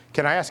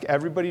Can I ask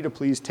everybody to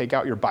please take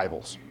out your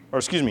Bibles? Or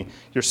excuse me,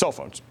 your cell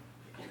phones.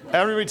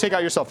 Everybody take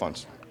out your cell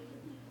phones.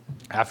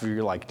 After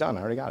you're like, done,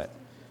 I already got it.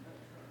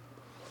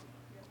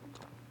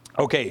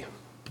 Okay,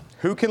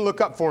 who can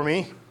look up for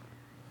me?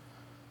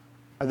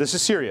 This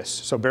is serious,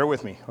 so bear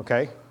with me,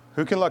 okay?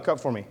 Who can look up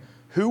for me?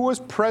 Who was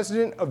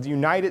president of the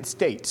United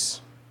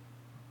States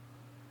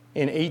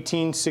in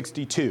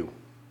 1862?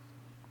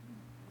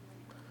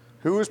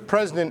 Who was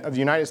president of the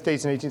United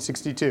States in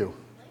 1862?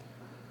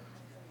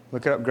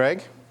 Look it up,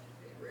 Greg.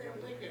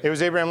 It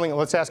was Abraham Lincoln.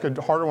 Let's ask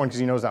a harder one because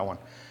he knows that one.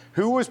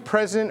 Who was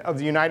president of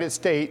the United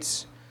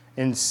States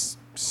in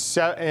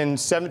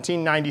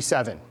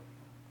 1797?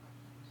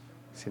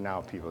 See,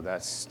 now, people,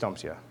 that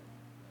stumps you.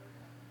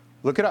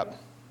 Look it up.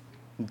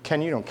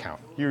 Ken, you don't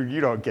count. You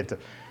don't get to.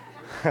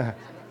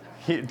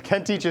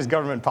 Ken teaches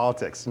government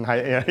politics. And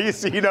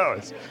he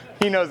knows.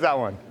 He knows that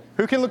one.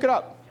 Who can look it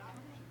up?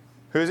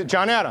 Who is it?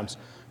 John Adams.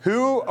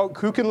 Who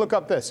can look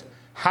up this?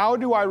 How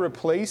do I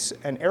replace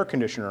an air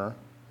conditioner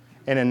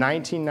in a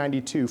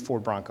 1992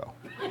 Ford Bronco?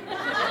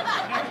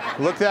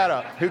 Look that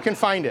up. Who can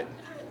find it?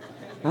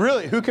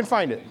 Really, who can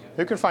find it?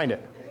 Who can find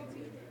it?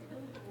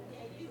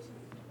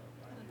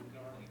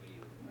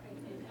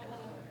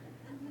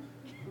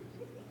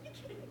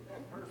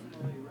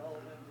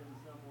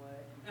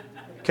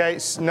 Okay,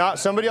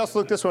 somebody else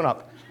look this one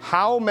up.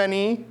 How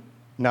many,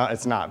 no,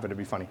 it's not, but it'd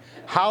be funny.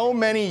 How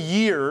many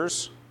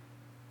years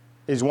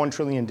is 1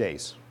 trillion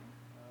days?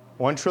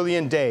 1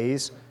 trillion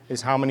days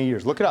is how many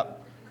years? Look it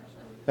up.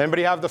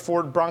 Anybody have the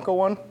Ford Bronco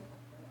one?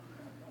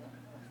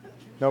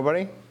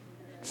 Nobody?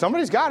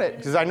 Somebody's got it,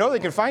 because I know they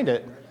can find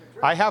it.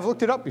 I have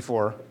looked it up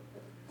before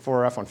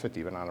for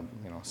F-150, but not,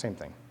 same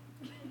thing.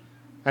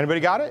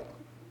 Anybody got it?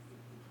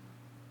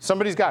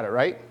 Somebody's got it,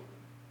 right?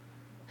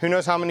 Who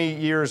knows how many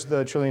years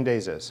the trillion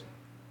days is?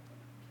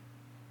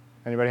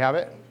 Anybody have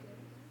it?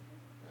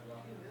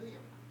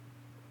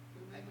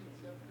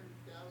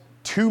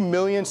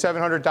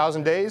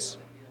 2,700,000 days?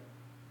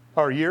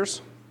 Or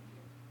years?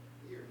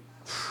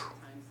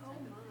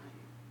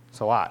 It's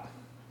a lot.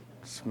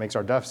 It makes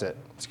our deficit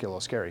get a little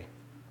scary.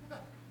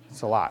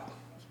 It's a lot.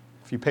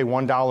 If you pay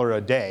 $1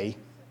 a day,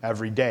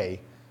 every day,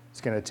 it's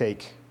going to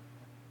take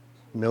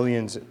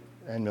millions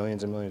and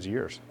millions and millions of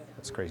years.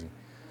 That's crazy.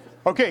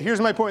 Okay, here's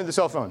my point with the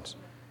cell phones.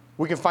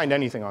 We can find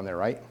anything on there,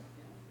 right?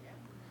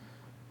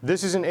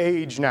 This is an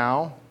age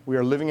now. We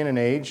are living in an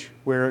age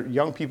where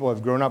young people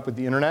have grown up with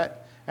the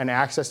internet and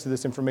access to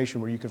this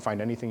information where you can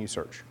find anything you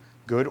search,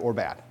 good or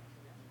bad.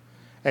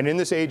 And in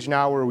this age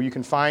now where you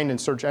can find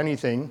and search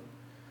anything,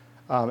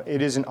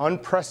 it is an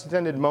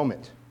unprecedented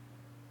moment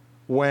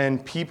when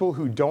people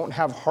who don't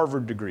have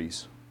Harvard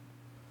degrees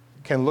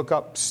can look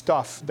up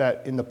stuff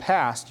that in the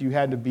past you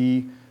had to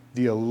be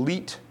the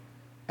elite,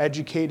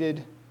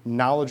 educated,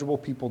 knowledgeable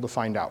people to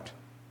find out.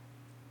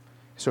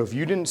 So if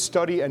you didn't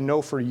study and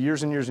know for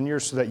years and years and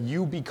years so that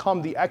you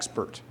become the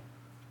expert,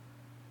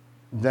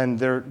 then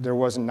there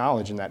wasn't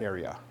knowledge in that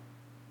area.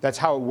 That's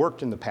how it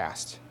worked in the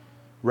past.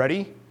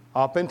 Ready?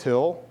 Up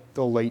until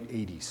the late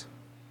 80s,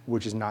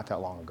 which is not that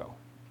long ago.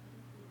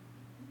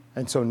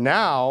 And so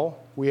now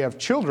we have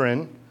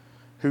children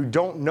who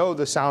don't know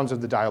the sounds of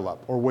the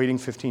dial-up or waiting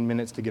 15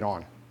 minutes to get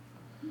on.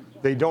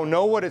 They don't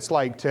know what it's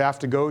like to have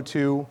to go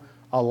to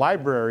a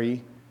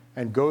library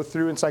and go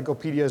through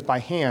encyclopedias by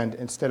hand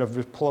instead of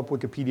just pull up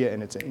Wikipedia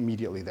and it's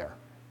immediately there.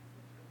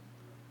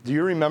 Do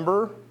you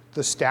remember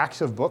the stacks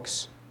of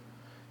books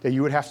that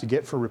you would have to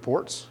get for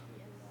reports?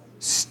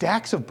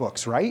 Stacks of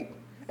books, right?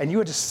 And you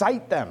had to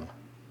cite them.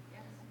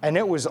 And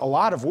it was a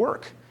lot of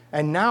work.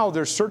 And now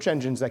there's search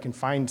engines that can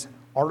find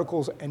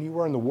articles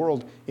anywhere in the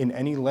world in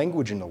any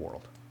language in the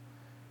world.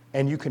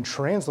 And you can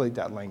translate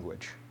that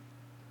language.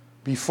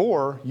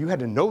 Before, you had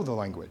to know the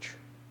language.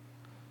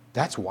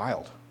 That's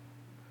wild.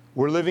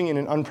 We're living in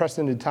an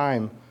unprecedented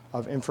time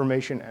of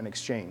information and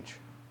exchange.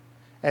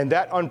 And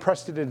that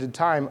unprecedented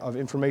time of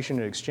information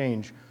and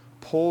exchange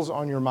pulls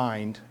on your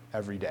mind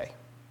every day.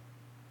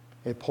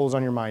 It pulls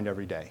on your mind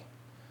every day.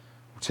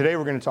 Today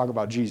we're going to talk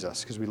about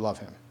Jesus because we love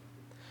him.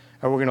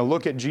 And we're going to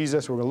look at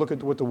Jesus. We're going to look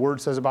at what the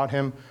Word says about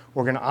him.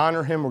 We're going to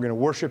honor him. We're going to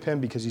worship him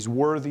because he's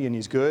worthy and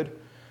he's good.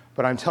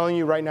 But I'm telling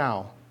you right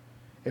now,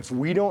 if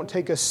we don't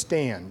take a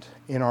stand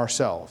in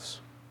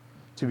ourselves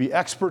to be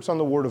experts on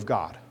the Word of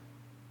God,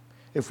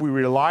 if we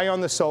rely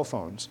on the cell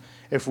phones,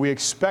 if we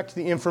expect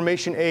the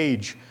information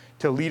age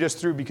to lead us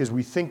through because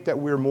we think that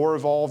we're more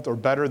evolved or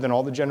better than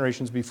all the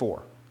generations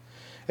before,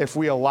 if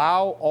we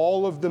allow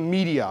all of the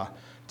media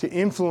to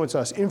influence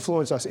us,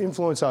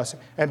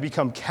 and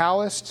become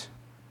calloused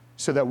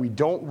so that we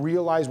don't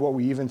realize what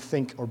we even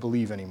think or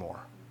believe anymore,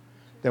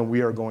 then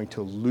we are going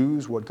to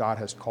lose what God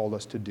has called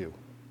us to do.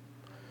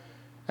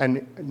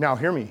 And now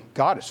hear me,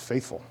 God is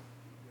faithful.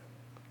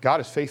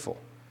 God is faithful.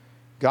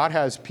 God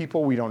has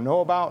people we don't know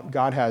about.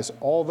 God has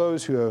all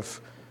those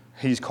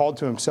he's called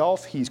to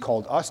himself. He's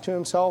called us to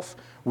himself.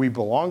 We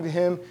belong to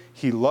him.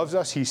 He loves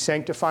us. He's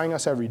sanctifying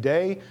us every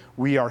day.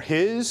 We are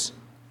his.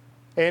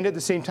 And at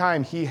the same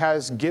time, he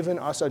has given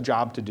us a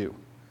job to do.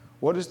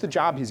 What is the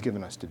job he's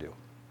given us to do?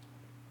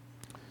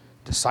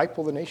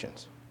 Disciple the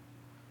nations.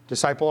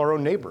 disciple our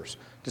own neighbors,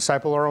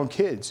 disciple our own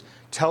kids,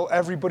 tell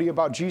everybody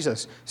about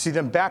Jesus, see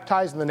them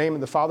baptized in the name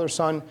of the Father,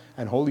 Son,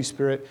 and Holy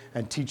Spirit,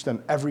 and teach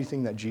them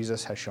everything that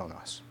Jesus has shown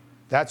us.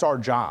 That's our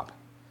job.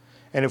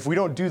 And if we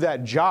don't do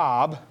that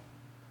job,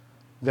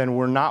 then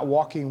we're not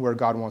walking where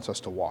God wants us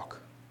to walk.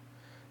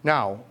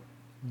 Now,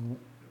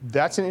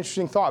 that's an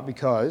interesting thought,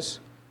 because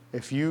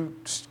if you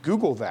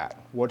Google that,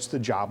 what's the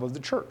job of the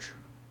church?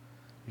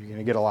 You're going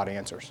to get a lot of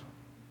answers.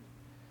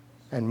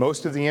 And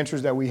most of the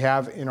answers that we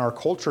have in our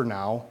culture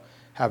now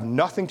have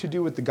nothing to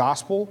do with the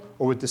gospel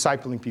or with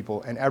discipling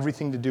people, and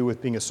everything to do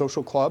with being a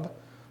social club,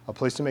 a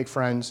place to make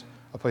friends,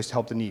 a place to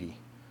help the needy,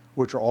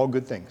 which are all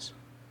good things,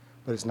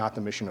 but it's not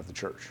the mission of the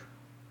church.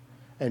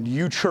 And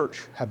you,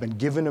 church, have been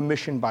given a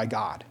mission by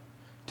God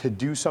to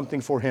do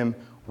something for him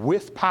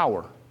with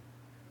power,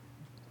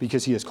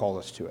 because he has called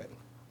us to it.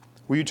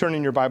 Will you turn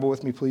in your Bible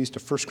with me, please, to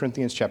 1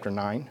 Corinthians chapter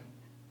 9?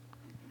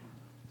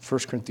 1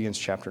 Corinthians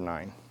chapter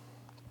 9.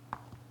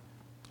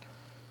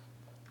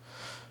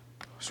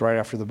 It's right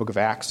after the book of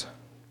Acts.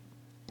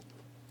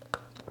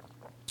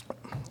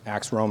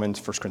 Acts,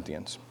 Romans, 1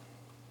 Corinthians.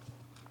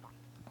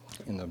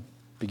 In the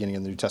beginning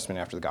of the New Testament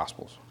after the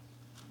Gospels.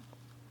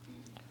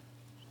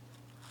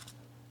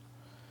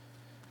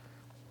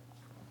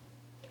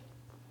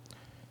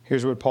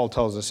 Here's what Paul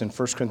tells us in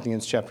 1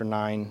 Corinthians chapter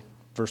 9,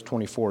 verse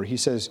 24. He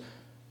says,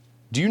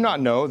 "Do you not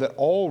know that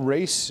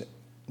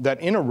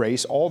in a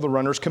race all the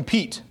runners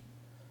compete,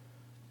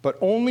 but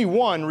only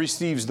one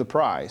receives the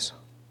prize?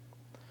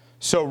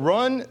 So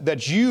run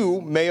that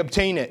you may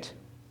obtain it.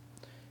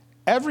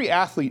 Every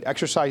athlete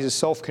exercises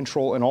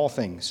self-control in all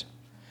things.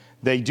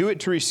 They do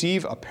it to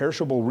receive a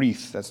perishable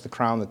wreath," that's the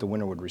crown that the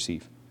winner would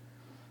receive,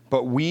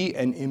 "but we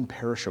an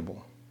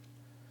imperishable.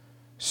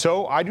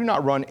 So I do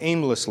not run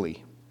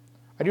aimlessly.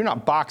 I do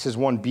not box as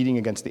one beating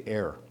against the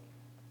air.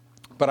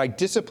 But I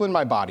discipline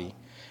my body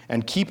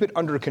and keep it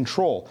under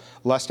control,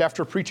 lest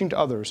after preaching to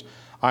others,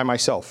 I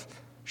myself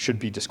should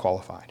be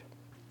disqualified."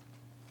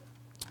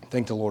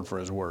 Thank the Lord for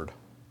his word.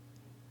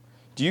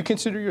 Do you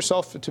consider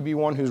yourself to be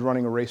one who's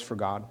running a race for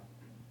God?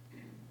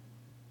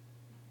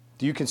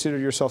 Do you consider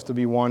yourself to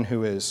be one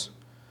who is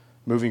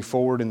moving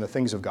forward in the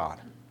things of God?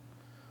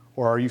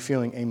 Or are you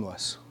feeling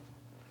aimless?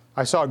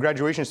 I saw a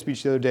graduation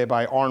speech the other day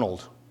by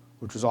Arnold,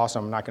 which was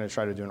awesome. I'm not going to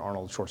try to do an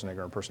Arnold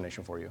Schwarzenegger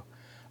impersonation for you.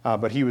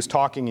 But he was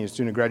talking, he was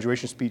doing a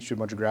graduation speech to a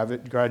bunch of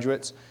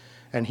graduates,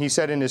 and he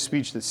said in his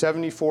speech that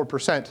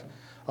 74%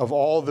 of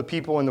all the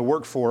people in the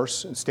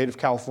workforce in the state of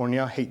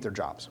California hate their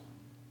jobs.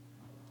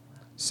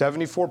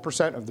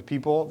 74% of the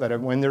people that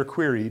when they're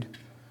queried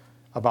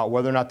about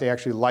whether or not they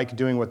actually like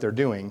doing what they're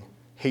doing,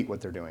 hate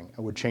what they're doing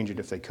and would change it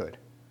if they could.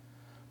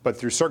 But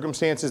through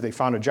circumstances, they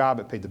found a job,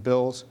 it paid the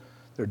bills,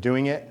 they're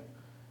doing it.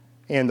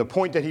 And the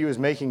point that he was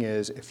making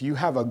is, if you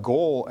have a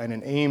goal and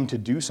an aim to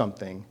do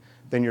something,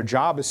 then your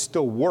job is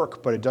still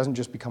work, but it doesn't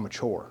just become a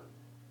chore.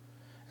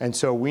 And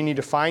so we need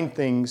to find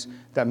things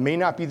that may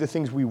not be the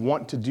things we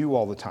want to do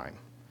all the time,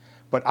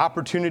 but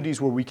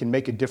opportunities where we can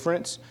make a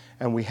difference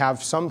and we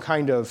have some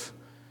kind of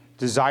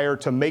desire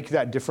to make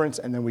that difference,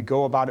 and then we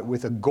go about it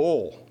with a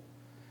goal.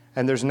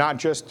 And there's not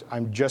just,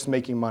 I'm just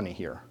making money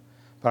here,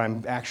 but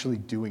I'm actually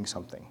doing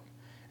something.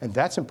 And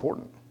that's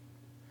important.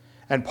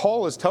 And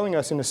Paul is telling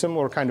us in a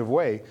similar kind of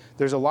way,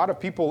 there's a lot of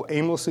people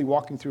aimlessly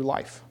walking through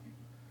life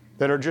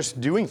that are just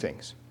doing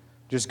things,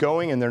 just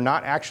going, and they're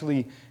not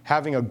actually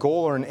having a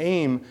goal or an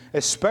aim,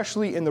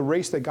 especially in the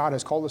race that God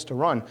has called us to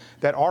run,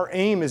 that our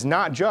aim is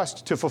not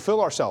just to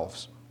fulfill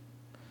ourselves.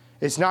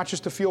 It's not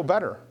just to feel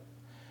better.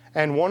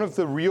 And one of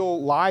the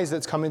real lies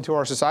that's come into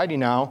our society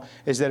now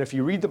is that if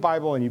you read the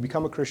Bible and you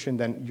become a Christian,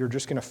 then you're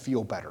just going to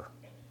feel better.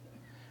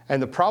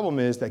 And the problem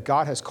is that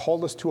God has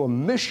called us to a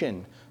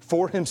mission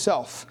for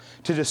himself,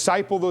 to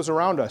disciple those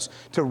around us,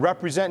 to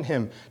represent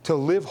him, to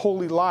live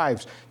holy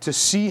lives, to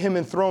see him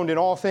enthroned in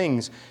all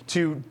things,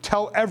 to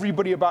tell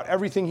everybody about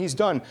everything he's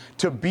done,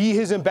 to be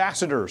his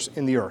ambassadors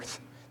in the earth.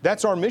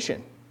 That's our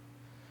mission.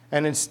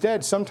 And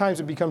instead, sometimes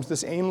it becomes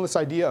this aimless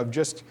idea of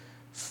just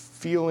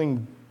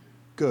feeling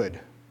good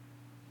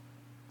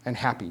and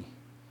happy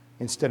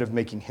instead of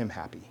making him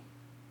happy.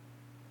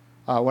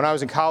 When I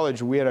was in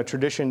college, we had a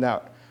tradition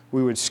that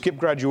we would skip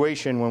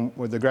graduation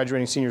when the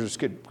graduating seniors would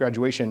skip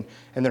graduation,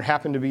 and there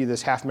happened to be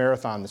this half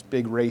marathon, this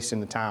big race in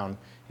the town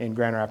in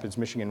Grand Rapids,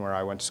 Michigan, where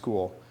I went to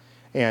school.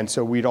 And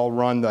so we'd all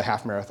run the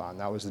half marathon.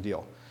 That was the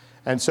deal.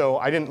 And so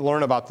I didn't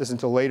learn about this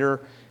until later,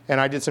 and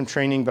I did some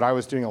training, but I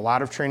was doing a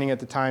lot of training at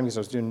the time because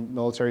I was doing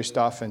military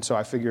stuff, and so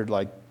I figured,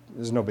 like,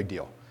 this is no big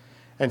deal.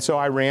 And so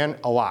I ran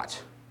a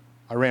lot.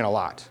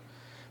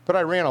 But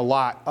I ran a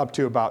lot up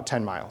to about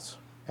 10 miles.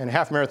 And a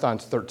half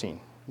marathon's 13,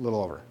 a little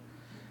over.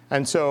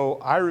 And so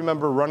I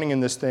remember running in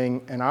this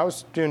thing, and I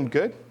was doing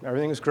good.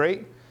 Everything was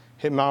great.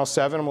 Hit mile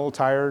 7, I'm a little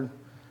tired.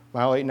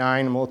 Mile 8,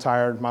 9, I'm a little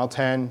tired. Mile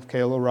 10, okay,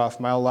 a little rough.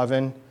 Mile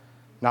 11,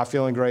 not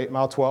feeling great.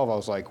 Mile 12, I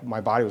was like,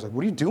 my body was like,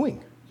 what are you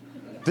doing?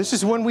 This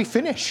is when we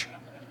finish.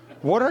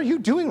 What are you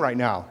doing right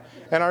now?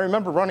 And I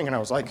remember running, and I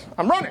was like,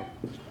 I'm running.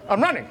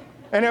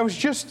 And I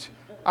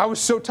was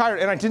so tired.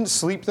 And I didn't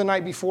sleep the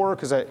night before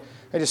because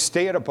I just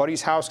stay at a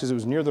buddy's house because it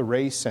was near the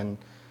race, and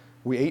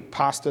we ate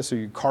pasta, so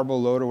you carbo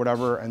load or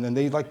whatever, and then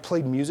they like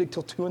played music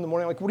till 2 in the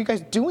morning. Like, what are you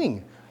guys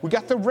doing? We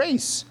got the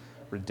race.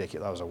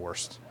 Ridiculous. That was the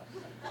worst.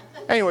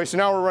 Anyway, so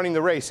now we're running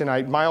the race,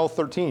 and mile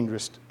 13,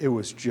 it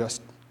was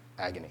just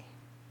agony.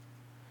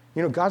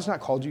 You know, God's not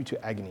called you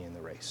to agony in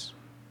the race.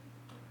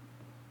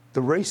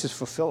 The race is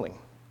fulfilling,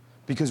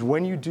 because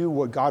when you do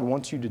what God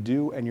wants you to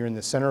do and you're in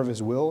the center of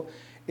his will,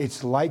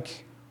 it's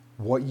like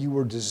what you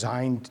were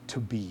designed to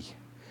be,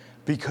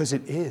 because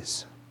it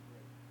is.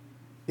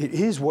 It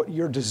is what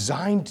you're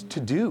designed to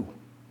do.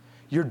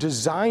 You're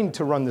designed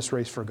to run this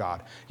race for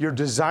God. You're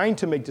designed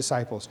to make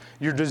disciples.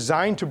 You're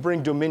designed to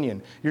bring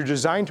dominion. You're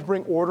designed to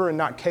bring order and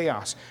not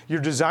chaos.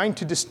 You're designed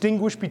to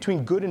distinguish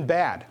between good and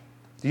bad.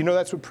 Do you know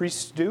that's what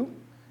priests do?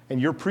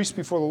 And you're priests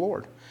before the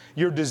Lord.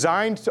 You're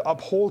designed to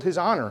uphold his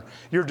honor.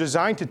 You're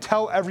designed to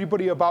tell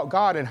everybody about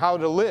God and how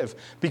to live,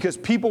 because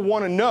people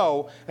want to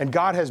know, and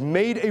God has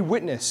made a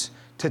witness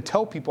to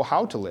tell people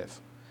how to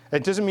live.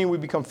 It doesn't mean we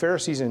become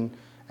Pharisees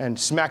and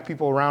smack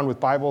people around with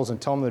Bibles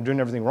and tell them they're doing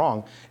everything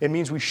wrong. It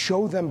means we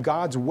show them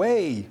God's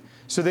way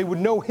so they would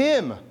know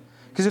him.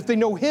 Because if they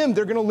know him,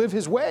 they're going to live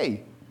his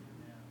way.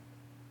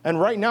 And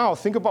right now,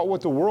 think about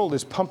what the world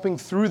is pumping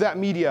through that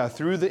media,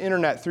 through the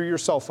internet, through your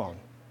cell phone,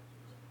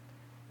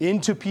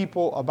 into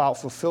people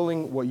about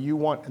fulfilling what you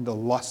want and the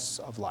lusts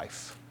of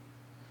life.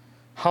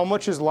 How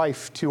much is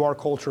life to our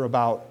culture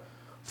about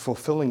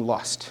fulfilling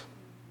lust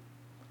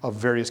of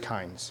various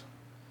kinds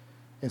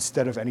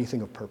instead of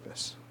anything of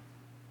purpose?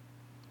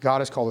 God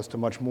has called us to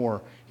much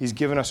more. He's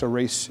given us a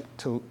race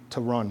to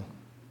run.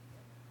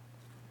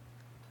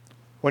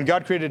 When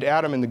God created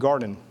Adam in the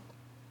garden,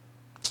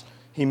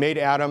 he made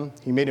Adam,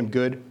 he made him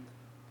good.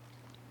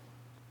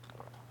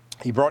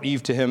 He brought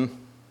Eve to him.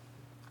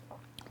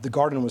 The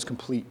garden was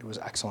complete. It was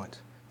excellent.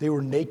 They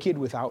were naked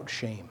without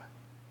shame.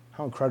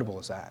 How incredible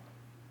is that?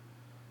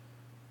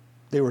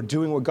 They were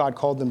doing what God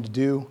called them to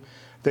do.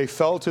 They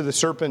fell to the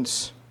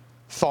serpent's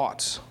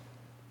thoughts,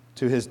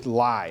 to his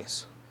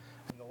lies.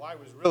 And the lie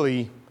was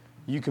really,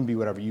 you can be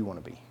whatever you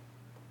want to be.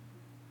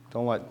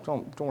 Don't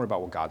worry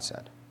about what God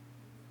said.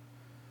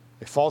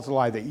 They fall to the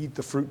lie. They eat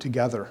the fruit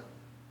together.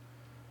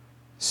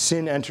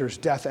 Sin enters,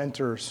 death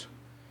enters,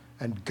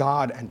 and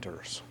God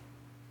enters.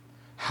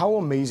 How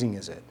amazing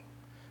is it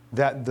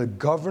that the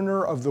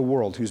governor of the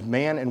world, who's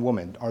man and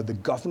woman, are the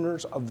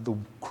governors of the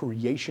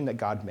creation that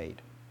God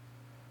made?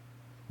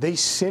 They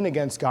sin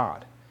against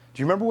God.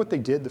 Do you remember what they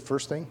did, the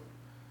first thing?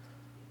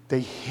 They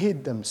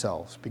hid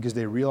themselves because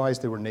they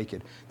realized they were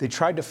naked. They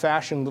tried to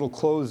fashion little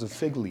clothes of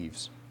fig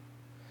leaves.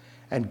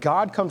 And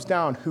God comes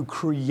down, who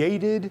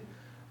created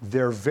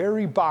their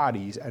very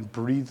bodies and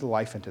breathed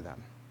life into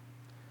them.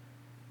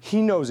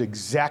 He knows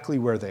exactly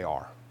where they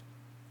are.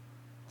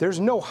 There's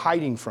no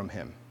hiding from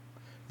him.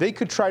 They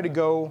could try to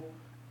go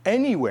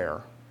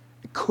anywhere,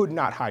 could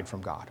not hide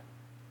from God.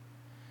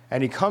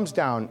 And he comes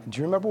down. Do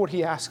you remember what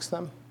he asks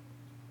them?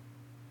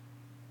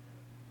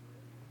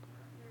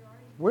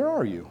 Where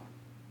are you?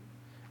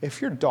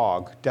 If your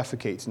dog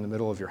defecates in the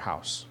middle of your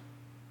house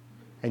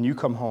and you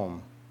come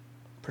home,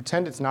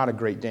 pretend it's not a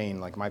Great Dane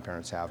like my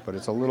parents have, but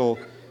it's a little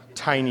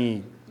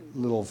tiny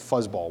little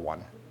fuzzball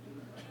one.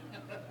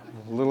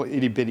 A little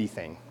itty-bitty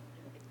thing.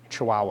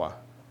 Chihuahua.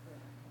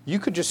 You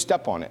could just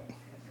step on it.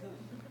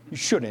 You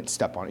shouldn't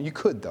step on it. You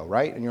could, though,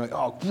 right? And you're like,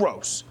 oh,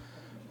 gross.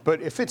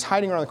 But if it's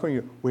hiding around the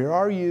corner, where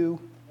are you?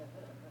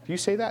 Do you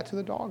say that to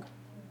the dog?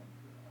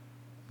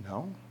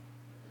 No.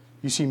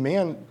 You see,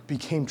 man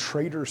became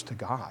traitors to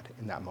God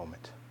in that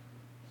moment.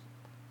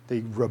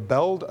 They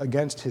rebelled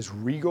against his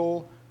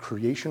regal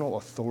creational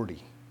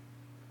authority.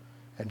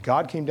 And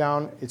God came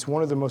down. It's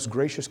one of the most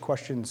gracious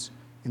questions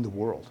in the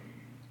world.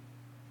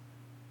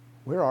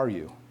 Where are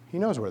you? He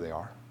knows where they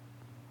are.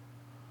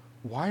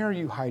 Why are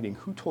you hiding?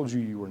 Who told you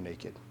you were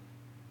naked?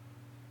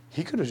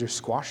 He could have just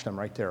squashed them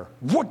right there.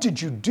 What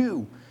did you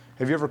do?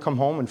 Have you ever come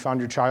home and found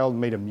your child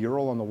made a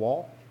mural on the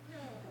wall?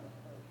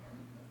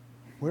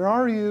 Where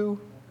are you?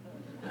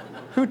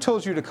 Who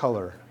told you to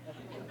color?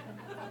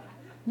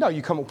 No,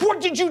 you come,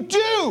 what did you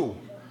do?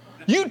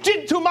 You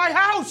did to my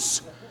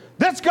house.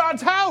 That's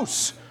God's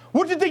house.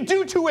 What did they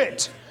do to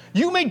it?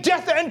 You made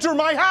death enter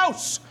my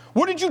house.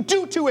 What did you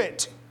do to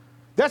it?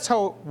 That's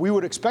how we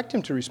would expect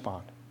him to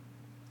respond.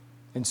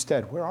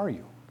 Instead, where are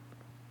you?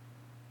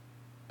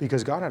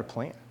 Because God had a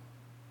plan.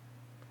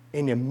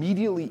 And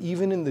immediately,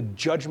 even in the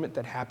judgment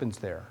that happens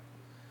there,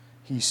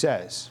 he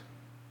says,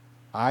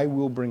 I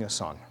will bring a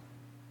son.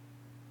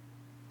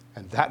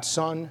 And that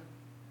son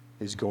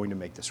is going to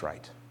make this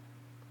right.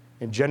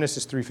 In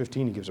Genesis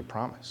 3:15, he gives a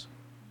promise.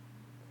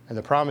 And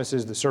the promise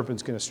is the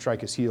serpent's going to strike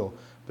his heel,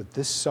 but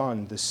this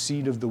son, the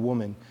seed of the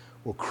woman,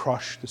 will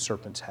crush the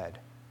serpent's head.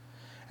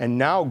 And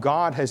now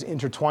God has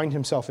intertwined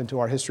himself into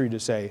our history to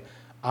say,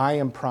 I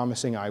am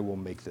promising I will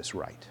make this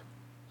right.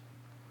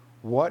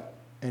 What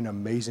an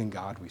amazing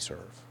God we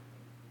serve,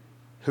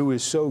 who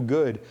is so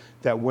good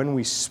that when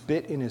we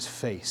spit in his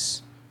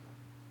face,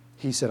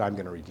 he said, I'm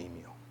going to redeem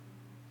you.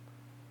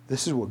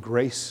 This is what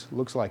grace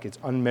looks like. It's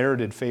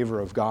unmerited favor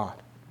of God.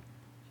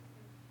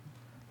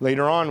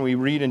 Later on, we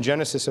read in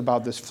Genesis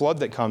about this flood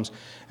that comes,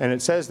 and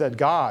it says that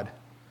God,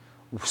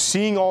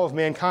 seeing all of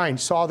mankind,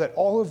 saw that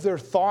all of their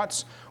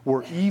thoughts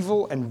were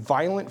evil and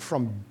violent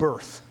from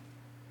birth.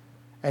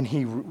 And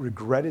he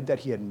regretted that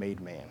he had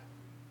made man.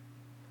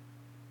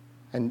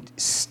 And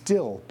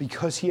still,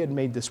 because he had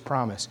made this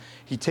promise,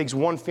 he takes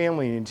one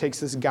family and he takes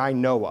this guy,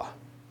 Noah.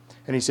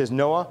 And he says,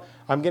 Noah,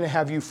 I'm going to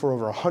have you for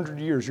over 100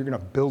 years. You're going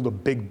to build a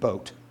big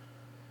boat.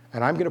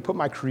 And I'm going to put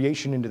my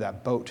creation into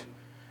that boat.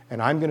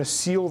 And I'm going to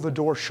seal the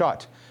door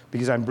shut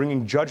because I'm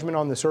bringing judgment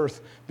on this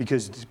earth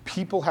because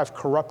people have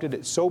corrupted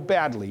it so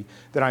badly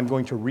that I'm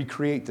going to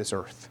recreate this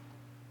earth.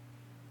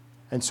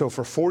 And so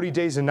for 40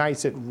 days and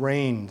nights it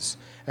rains,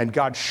 and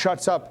God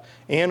shuts up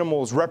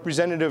animals,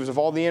 representatives of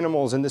all the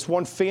animals, and this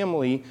one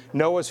family,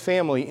 Noah's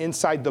family,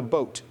 inside the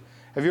boat.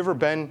 Have you ever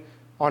been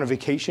on a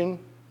vacation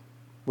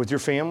with your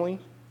family,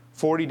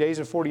 40 days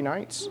and 40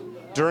 nights,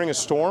 during a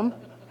storm,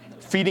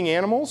 feeding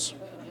animals?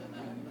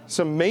 It's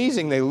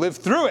amazing they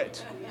lived through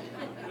it.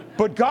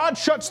 But God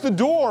shuts the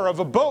door of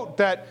a boat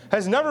that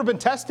has never been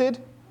tested.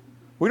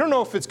 We don't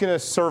know if it's going to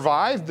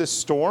survive this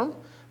storm,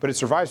 but it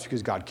survives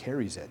because God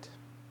carries it,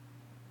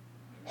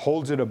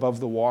 holds it above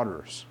the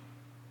waters.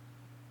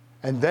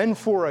 And then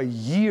for a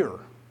year,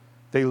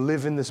 they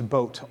live in this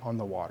boat on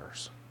the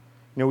waters.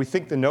 You know, we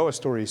think the Noah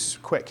story is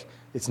quick.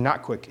 It's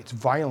not quick. It's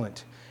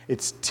violent.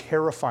 It's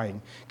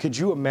terrifying. Could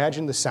you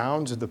imagine the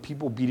sounds of the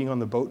people beating on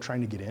the boat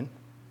trying to get in?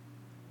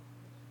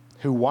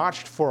 Who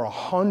watched for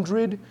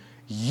 100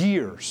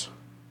 years.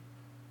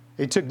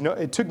 It took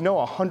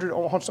Noah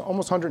almost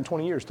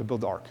 120 years to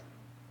build the ark.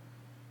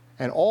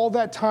 And all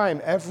that time,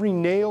 every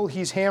nail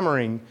he's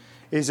hammering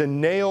is a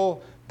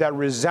nail that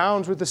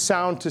resounds with the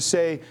sound to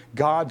say,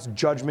 God's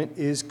judgment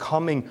is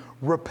coming.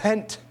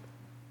 Repent.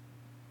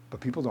 But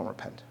people don't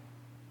repent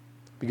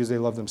because they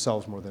love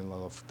themselves more than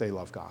they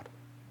love God.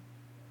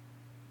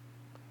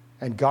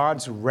 And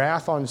God's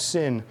wrath on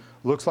sin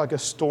looks like a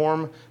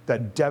storm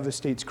that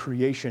devastates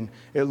creation.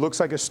 It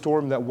looks like a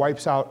storm that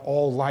wipes out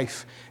all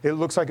life. It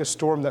looks like a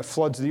storm that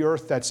floods the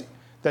earth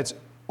that's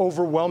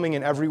overwhelming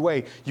in every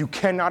way. You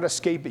cannot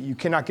escape it. You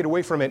cannot get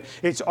away from it.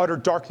 It's utter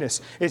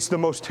darkness. It's the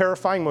most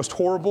terrifying, most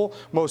horrible,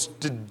 most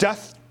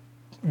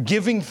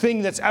death-giving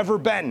thing that's ever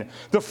been.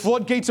 The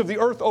floodgates of the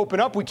earth open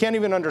up. We can't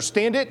even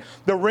understand it.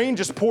 The rain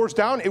just pours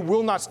down. It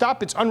will not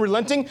stop. It's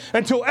unrelenting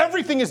until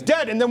everything is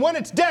dead. And then when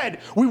it's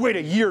dead, we wait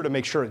a year to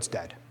make sure it's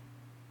dead.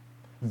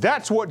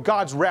 That's what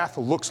God's wrath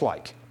looks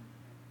like.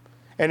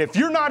 And if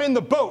you're not in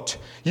the boat,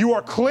 you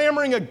are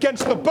clamoring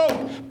against the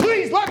boat.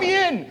 Please let me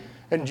in.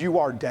 And you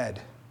are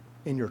dead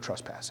in your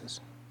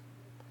trespasses.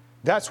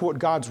 That's what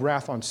God's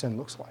wrath on sin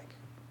looks like.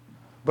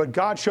 But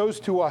God shows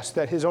to us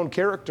that his own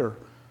character,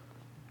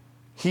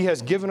 he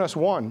has given us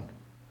one,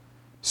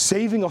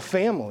 saving a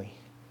family,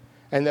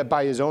 and that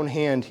by his own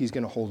hand, he's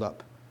going to hold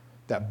up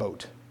that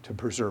boat to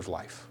preserve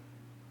life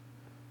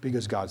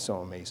because God's so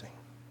amazing.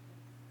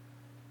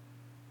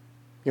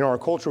 You know, our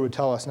culture would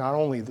tell us not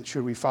only that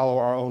should we follow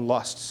our own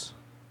lusts,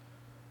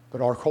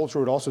 but our culture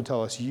would also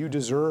tell us you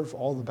deserve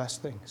all the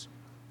best things.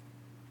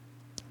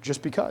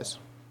 Just because.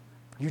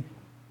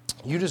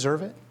 You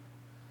deserve it.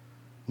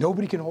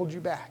 Nobody can hold you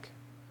back.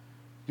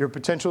 Your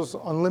potential is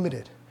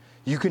unlimited.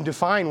 You can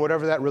define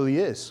whatever that really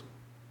is.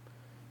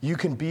 You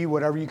can be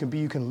whatever you can be.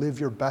 You can live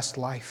your best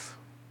life.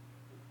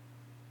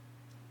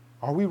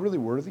 Are we really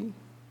worthy?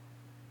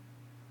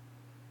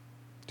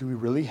 Do we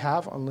really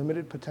have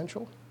unlimited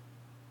potential?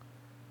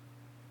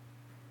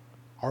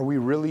 Are we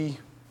really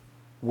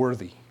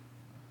worthy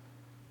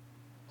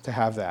to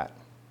have that?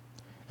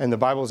 And the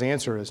Bible's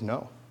answer is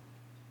no.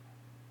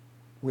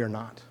 We are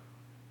not.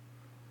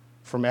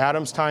 From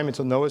Adam's time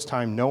until Noah's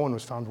time, no one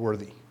was found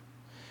worthy.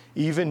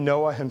 Even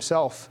Noah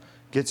himself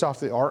gets off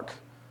the ark,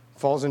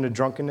 falls into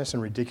drunkenness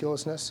and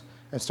ridiculousness,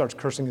 and starts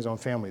cursing his own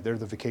family. There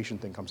the vacation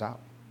thing comes out.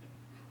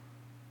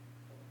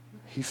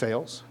 He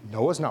fails.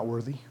 Noah's not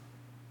worthy.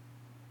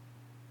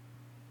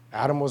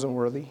 Adam wasn't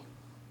worthy.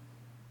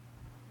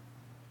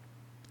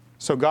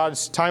 So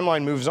God's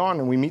timeline moves on,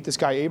 and we meet this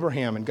guy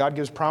Abraham, and God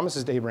gives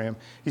promises to Abraham.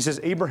 He says,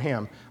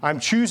 Abraham, I'm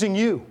choosing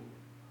you.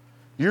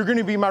 You're going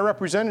to be my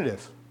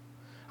representative.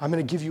 I'm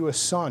going to give you a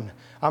son.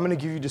 I'm going to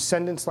give you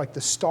descendants like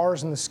the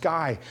stars in the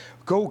sky.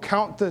 Go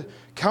count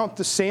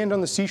the sand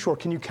on the seashore.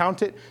 Can you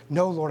count it?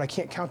 No, Lord, I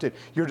can't count it.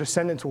 Your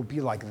descendants will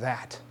be like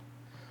that.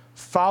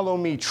 Follow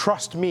me,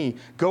 trust me.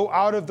 Go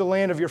out of the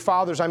land of your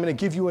fathers. I'm going to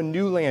give you a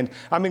new land.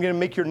 I'm going to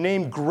make your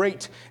name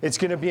great. It's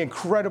going to be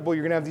incredible.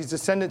 You're going to have these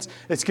descendants.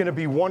 It's going to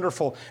be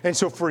wonderful. And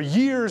so for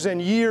years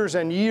and years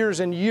and years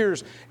and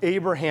years,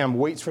 Abraham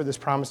waits for this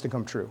promise to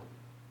come true.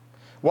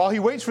 While he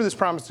waits for this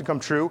promise to come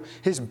true,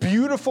 his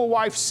beautiful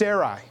wife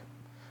Sarai,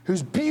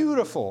 who's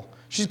beautiful,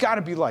 she's got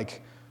to be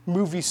like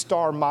movie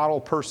star model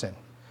person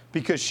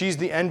because she's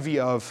the envy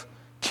of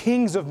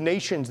kings of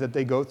nations that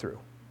they go through,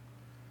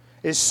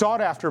 is sought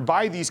after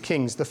by these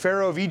kings, the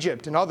Pharaoh of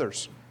Egypt and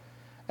others.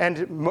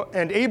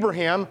 And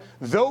Abraham,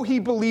 though he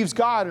believes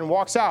God and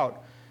walks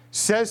out,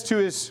 says to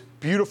his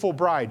beautiful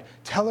bride,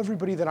 tell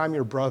everybody that I'm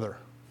your brother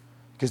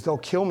because they'll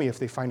kill me if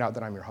they find out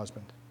that I'm your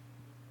husband.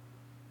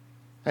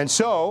 And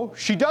so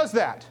she does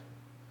that.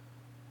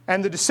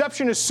 And the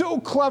deception is so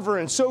clever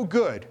and so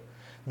good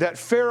that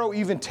Pharaoh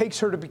even takes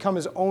her to become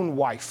his own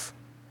wife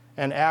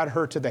and add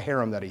her to the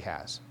harem that he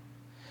has.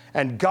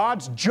 And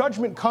God's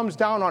judgment comes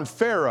down on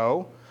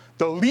Pharaoh,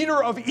 the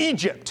leader of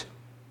Egypt,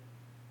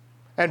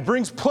 and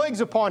brings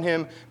plagues upon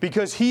him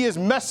because he is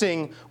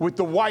messing with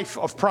the wife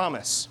of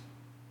promise,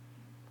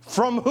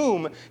 from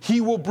whom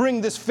he will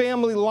bring this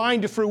family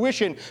line to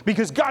fruition,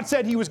 because God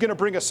said he was going to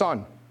bring a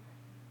son.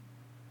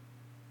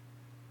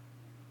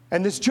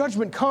 And this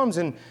judgment comes,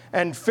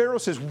 and Pharaoh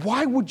says,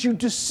 why would you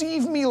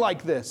deceive me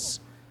like this?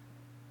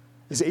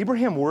 Is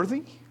Abraham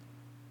worthy?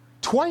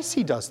 Twice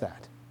he does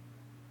that.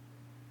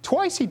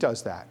 Twice he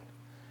does that.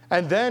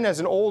 And then as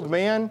an old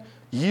man,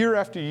 year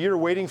after year,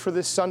 waiting for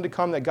this son to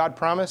come that God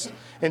promised,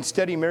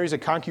 instead he marries a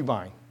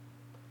concubine.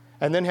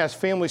 And then has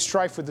family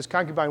strife with this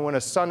concubine when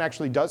a son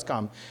actually does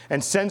come,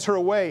 and sends her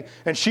away.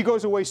 And she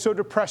goes away so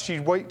depressed, she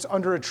waits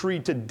under a tree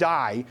to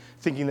die,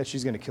 thinking that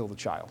she's going to kill the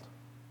child.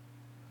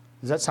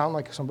 Does that sound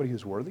like somebody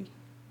who's worthy?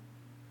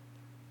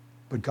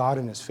 But God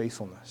in his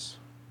faithfulness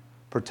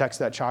protects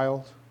that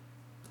child,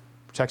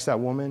 protects that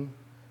woman,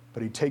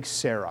 but he takes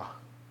Sarah,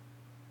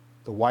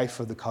 the wife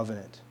of the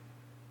covenant,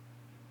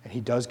 and he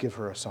does give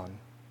her a son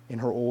in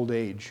her old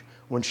age,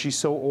 when she's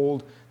so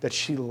old that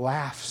she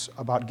laughs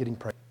about getting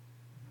pregnant.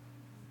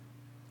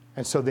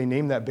 And so they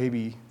name that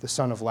baby the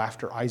son of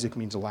laughter. Isaac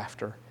means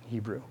laughter in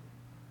Hebrew.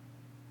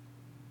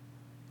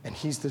 And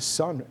he's the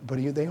son,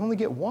 but they only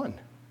get one.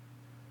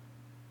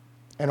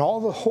 And all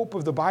the hope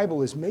of the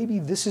Bible is maybe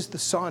this is the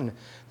son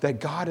that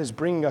God is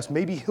bringing us.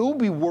 Maybe he'll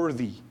be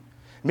worthy.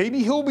 Maybe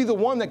he'll be the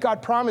one that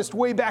God promised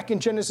way back in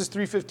Genesis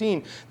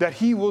 3:15, that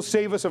he will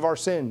save us of our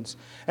sins.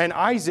 And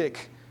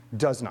Isaac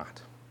does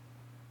not.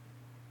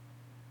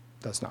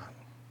 Does not.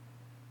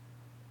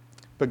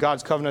 But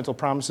God's covenantal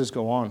promises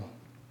go on.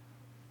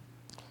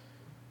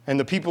 And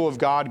the people of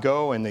God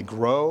go and they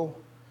grow.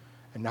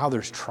 And now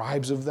there's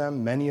tribes of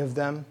them, many of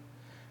them.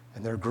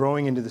 And they're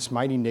growing into this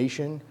mighty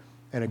nation.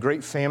 And a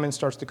great famine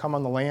starts to come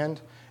on the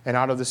land. And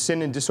out of the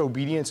sin and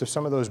disobedience of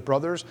some of those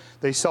brothers,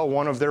 they sell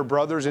one of their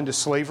brothers into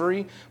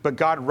slavery. But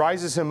God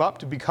rises him up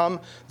to become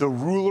the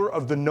ruler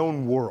of the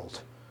known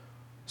world,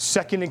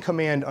 second in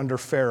command under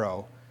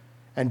Pharaoh.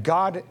 And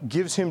God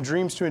gives him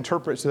dreams to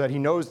interpret so that he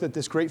knows that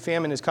this great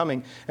famine is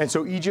coming. And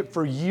so Egypt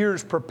for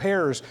years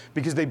prepares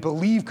because they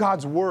believe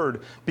God's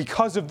word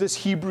because of this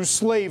Hebrew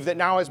slave that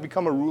now has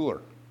become a ruler.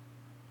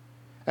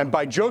 And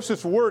by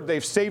Joseph's word,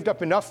 they've saved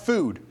up enough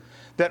food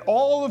that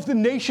all of the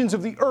nations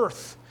of the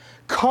earth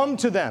come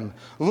to them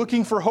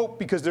looking for hope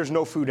because there's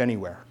no food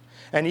anywhere.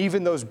 And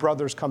even those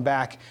brothers come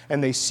back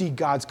and they see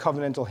God's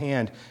covenantal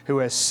hand who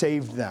has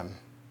saved them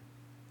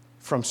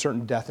from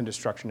certain death and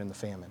destruction in the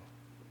famine.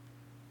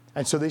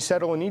 And so they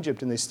settle in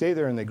Egypt and they stay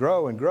there and they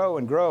grow and grow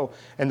and grow.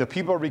 And the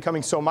people are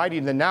becoming so mighty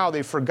that now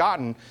they've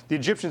forgotten, the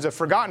Egyptians have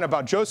forgotten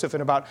about Joseph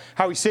and about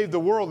how he saved the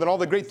world and all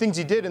the great things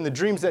he did and the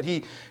dreams that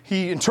he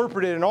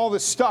interpreted and all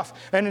this stuff.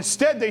 And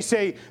instead they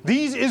say,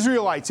 these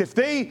Israelites, if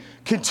they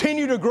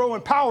continue to grow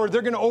in power,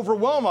 they're going to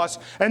overwhelm us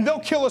and they'll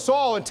kill us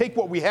all and take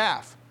what we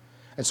have.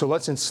 And so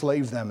let's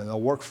enslave them and they'll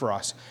work for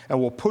us and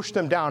we'll push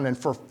them down. And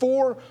for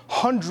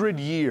 400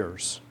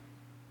 years,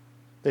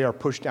 they are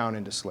pushed down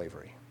into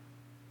slavery.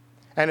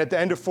 And at the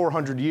end of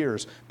 400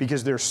 years,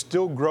 because they're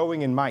still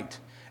growing in might,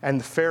 and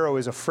the Pharaoh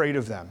is afraid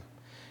of them,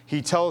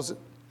 he tells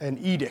an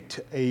edict,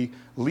 a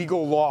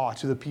legal law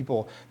to the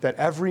people, that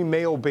every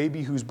male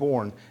baby who's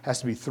born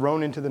has to be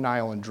thrown into the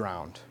Nile and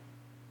drowned,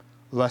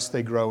 lest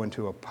they grow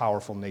into a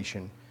powerful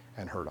nation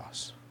and hurt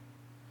us.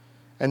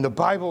 And the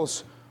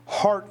Bible's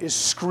heart is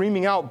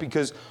screaming out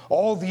because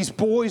all these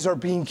boys are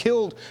being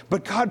killed.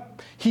 But God,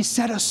 he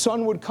said a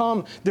son would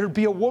come. There'd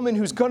be a woman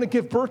who's going to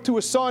give birth to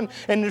a son,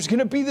 and there's going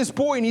to be this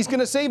boy, and he's going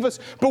to save us.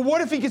 But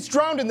what if he gets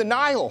drowned in the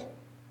Nile?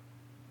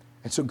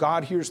 And so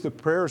God hears the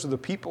prayers of the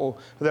people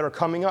that are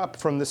coming up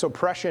from this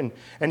oppression,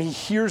 and he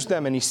hears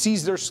them, and he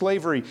sees their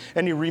slavery,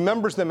 and he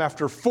remembers them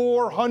after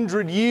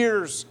 400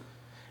 years.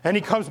 And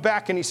he comes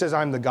back and he says,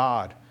 I'm the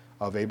God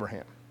of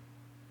Abraham.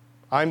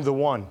 I'm the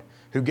one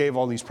who gave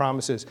all these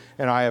promises,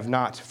 and I have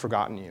not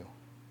forgotten you.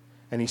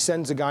 And he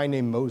sends a guy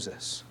named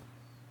Moses.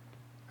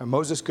 And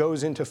Moses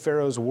goes into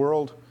Pharaoh's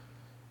world,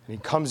 and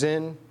he comes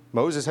in.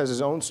 Moses has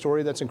his own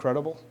story that's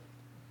incredible.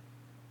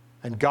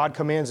 And God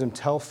commands him,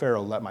 tell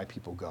Pharaoh, let my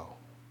people go.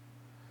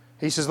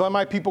 He says, let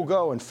my people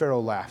go, and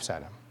Pharaoh laughs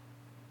at him.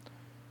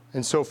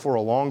 And so for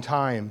a long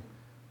time,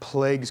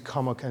 plagues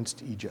come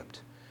against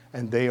Egypt,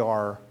 and they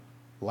are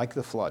like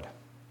the flood.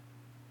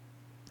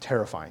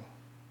 Terrifying,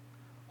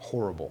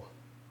 horrible,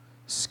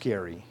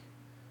 scary,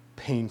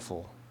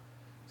 painful.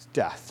 It's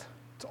death.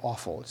 It's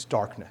awful. It's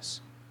darkness.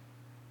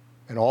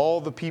 And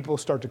all the people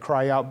start to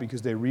cry out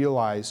because they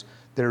realize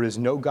there is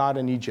no God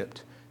in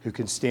Egypt who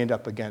can stand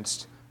up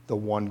against the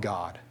one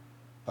God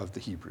of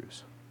the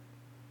Hebrews.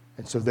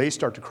 And so they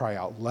start to cry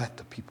out, let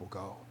the people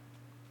go.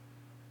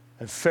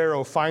 And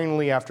Pharaoh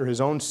finally, after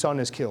his own son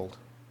is killed,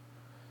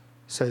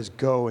 says,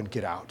 go and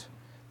get out.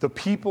 The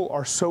people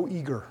are so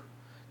eager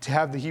to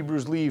have the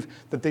Hebrews leave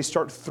that they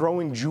start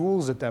throwing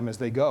jewels at them as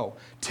they go.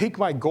 Take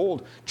my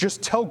gold.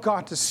 Just tell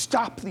God to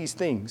stop these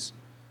things.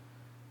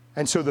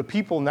 And so the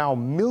people now,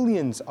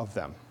 millions of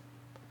them,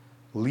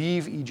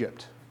 leave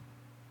Egypt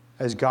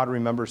as God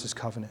remembers his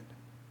covenant.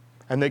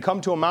 And they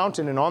come to a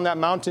mountain, and on that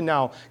mountain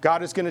now,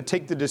 God is going to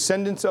take the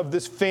descendants of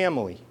this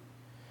family,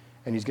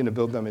 and he's going to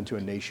build them into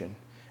a nation.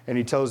 And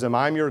he tells them,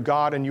 I'm your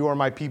God, and you are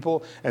my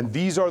people, and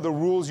these are the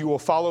rules you will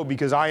follow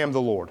because I am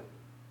the Lord.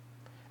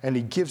 And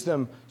he gives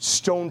them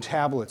stone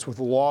tablets with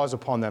laws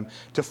upon them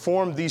to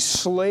form these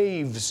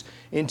slaves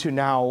into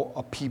now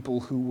a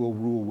people who will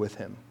rule with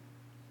him.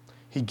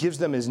 He gives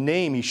them his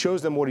name. He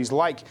shows them what he's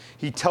like.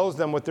 He tells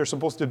them what they're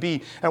supposed to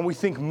be. And we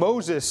think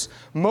Moses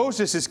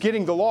is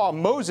getting the law.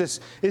 Moses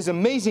is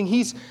amazing.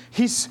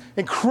 He's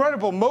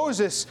incredible.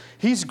 Moses,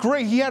 he's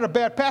great. He had a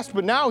bad past,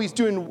 but now he's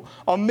doing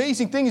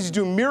amazing things. He's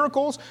doing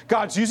miracles.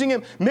 God's using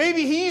him.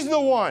 Maybe he's the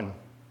one.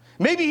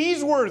 Maybe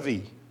he's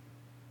worthy.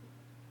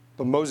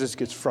 But Moses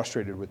gets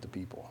frustrated with the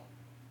people.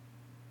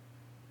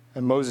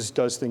 And Moses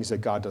does things that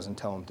God doesn't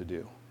tell him to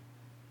do.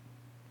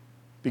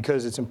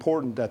 Because it's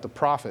important that the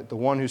prophet, the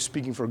one who's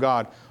speaking for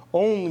God,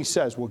 only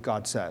says what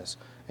God says.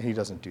 And he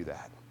doesn't do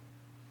that.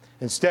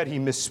 Instead, he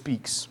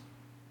misspeaks.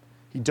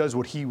 He does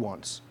what he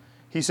wants.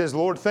 He says,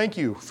 Lord, thank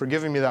you for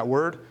giving me that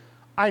word.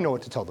 I know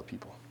what to tell the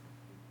people.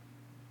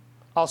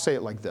 I'll say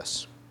it like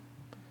this.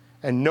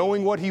 And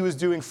knowing what he was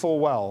doing full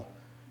well,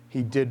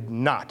 he did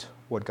not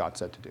what God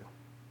said to do.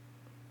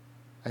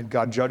 And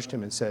God judged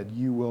him and said,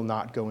 you will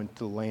not go into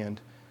the land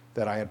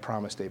that I had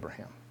promised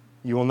Abraham.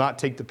 You will not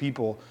take the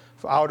people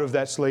out of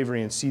that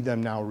slavery and see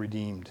them now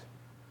redeemed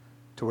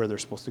to where they're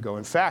supposed to go.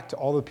 In fact,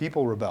 all the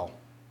people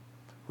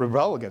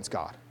rebel against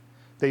God.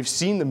 They've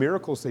seen the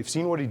miracles. They've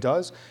seen what he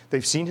does.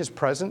 They've seen his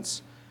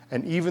presence.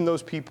 And even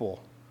those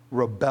people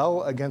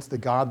rebel against the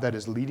God that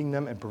is leading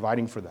them and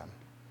providing for them,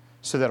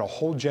 so that a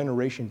whole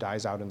generation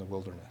dies out in the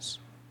wilderness.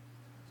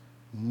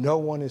 No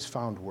one is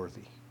found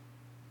worthy.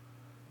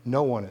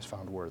 No one is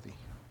found worthy.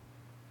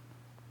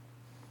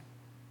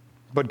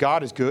 But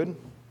God is good.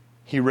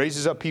 He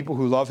raises up people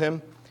who love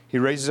him. He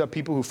raises up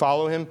people who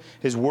follow him.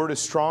 His word is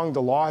strong.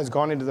 The law has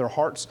gone into their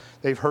hearts.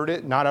 They've heard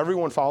it. Not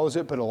everyone follows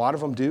it, but a lot of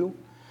them do.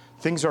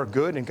 Things are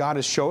good, and God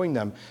is showing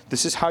them,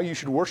 this is how you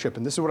should worship,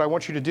 and this is what I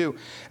want you to do.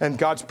 And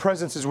God's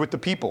presence is with the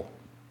people.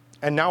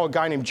 And now a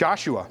guy named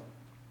Joshua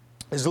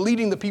is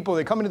leading the people.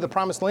 They come into the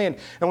promised land,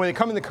 and when they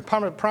come into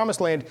the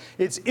promised land,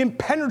 it's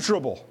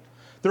impenetrable.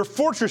 There are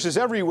fortresses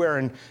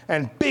everywhere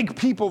and big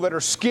people that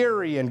are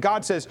scary. And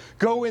God says,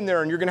 go in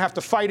there and you're going to have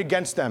to fight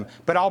against them,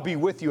 but I'll be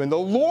with you. And the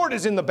Lord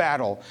is in the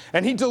battle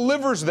and he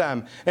delivers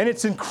them. And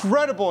it's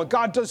incredible. And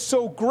God does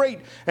so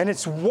great. And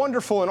it's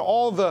wonderful in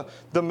all the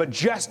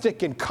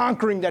majestic and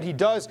conquering that he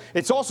does.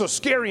 It's also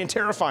scary and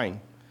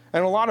terrifying.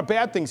 And a lot of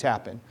bad things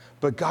happen.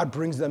 But God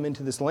brings them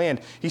into this land.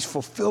 He's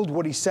fulfilled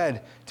what he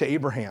said to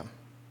Abraham.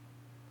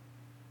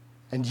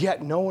 And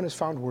yet no one is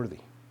found worthy.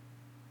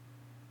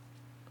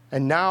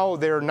 And now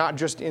they're not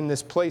just in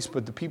this place,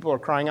 but the people are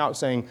crying out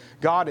saying,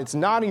 God, it's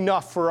not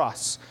enough for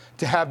us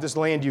to have this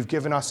land you've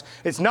given us.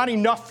 It's not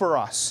enough for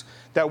us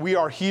that we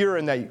are here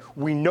and that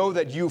we know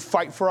that you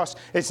fight for us.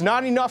 It's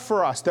not enough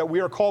for us that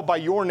we are called by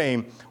your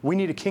name. We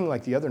need a king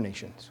like the other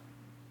nations.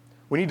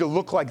 We need to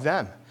look like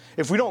them.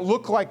 If we don't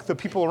look like the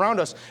people around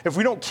us, if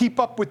we don't keep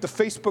up with the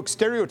Facebook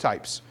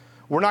stereotypes,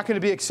 we're not going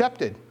to be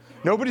accepted.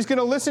 Nobody's going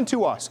to listen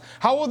to us.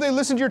 How will they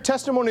listen to your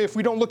testimony if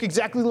we don't look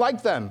exactly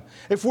like them?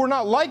 If we're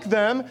not like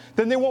them,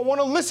 then they won't want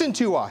to listen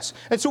to us.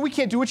 And so we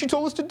can't do what you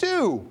told us to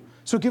do.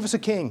 So give us a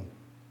king.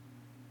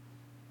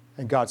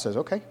 And God says,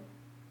 okay,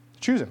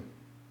 choose him.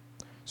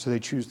 So they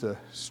choose the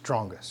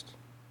strongest,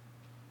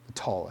 the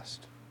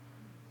tallest,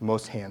 the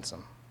most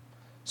handsome.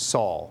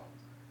 Saul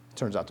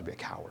turns out to be a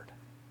coward.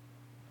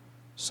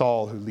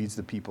 Saul, who leads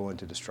the people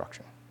into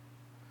destruction.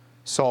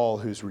 Saul,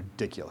 who's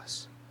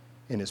ridiculous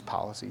in his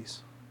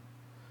policies.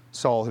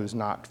 Saul, who's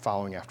not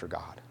following after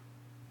God.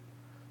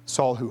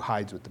 Saul, who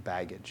hides with the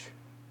baggage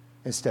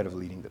instead of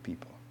leading the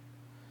people.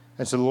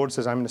 And so the Lord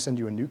says, I'm going to send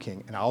you a new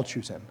king, and I'll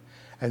choose him.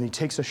 And he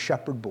takes a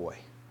shepherd boy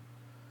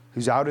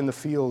who's out in the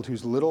field,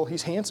 who's little.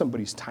 He's handsome, but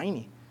he's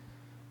tiny.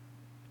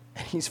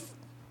 And he's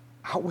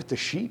out with the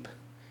sheep.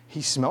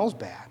 He smells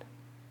bad.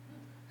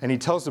 And he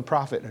tells the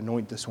prophet,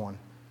 anoint this one.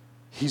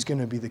 He's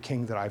going to be the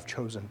king that I've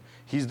chosen.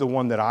 He's the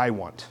one that I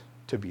want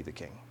to be the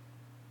king.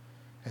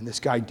 And this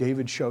guy,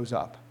 David, shows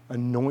up,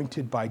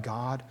 anointed by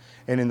God.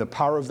 And in the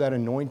power of that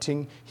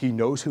anointing, he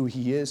knows who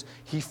he is.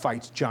 He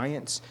fights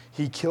giants.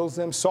 He kills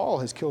them. Saul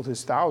has killed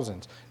his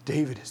thousands.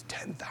 David has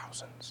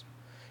 10,000s.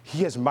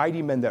 He has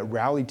mighty men that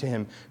rally to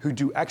him who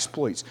do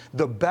exploits.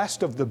 The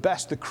best of the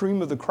best, the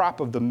cream of the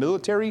crop of the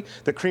military,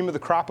 the cream of the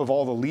crop of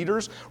all the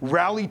leaders,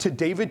 rally to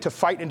David to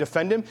fight and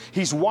defend him.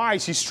 He's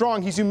wise, he's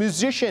strong, he's a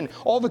musician.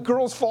 All the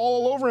girls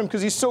fall all over him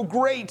because he's so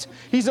great.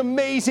 He's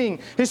amazing.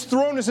 His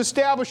throne is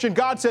established, and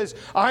God says,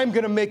 I'm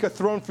going to make a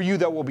throne for you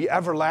that will be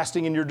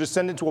everlasting, and your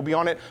descendants will be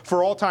on it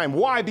for all time.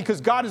 Why? Because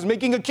God is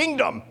making a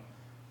kingdom.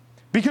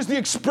 Because the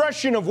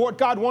expression of what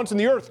God wants in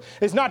the earth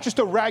is not just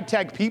a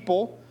ragtag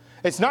people.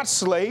 It's not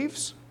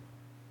slaves.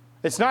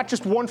 It's not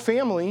just one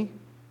family,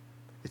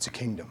 it's a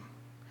kingdom.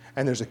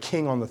 And there's a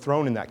king on the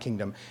throne in that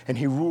kingdom, and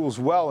he rules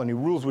well, and he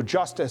rules with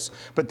justice.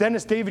 But then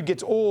as David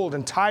gets old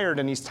and tired,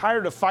 and he's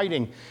tired of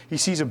fighting, he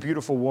sees a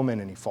beautiful woman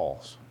and he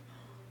falls.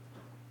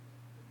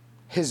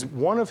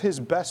 One of his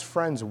best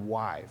friend's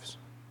wives,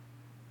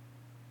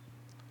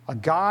 a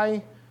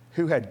guy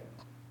who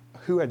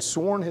had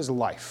sworn his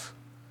life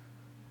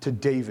to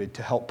David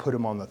to help put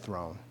him on the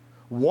throne,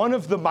 one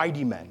of the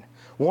mighty men,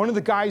 one of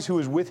the guys who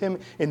was with him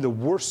in the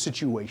worst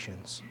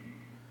situations.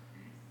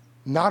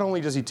 Not only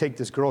does he take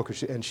this girl,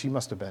 and she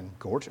must have been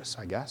gorgeous,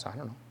 I guess. I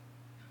don't know.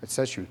 It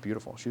says she was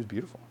beautiful. She was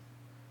beautiful.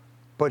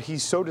 But he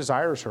so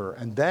desires her,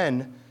 and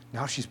then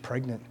now she's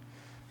pregnant.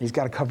 He's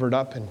got to cover it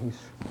up, and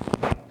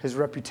his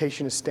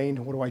reputation is stained.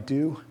 What do I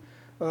do?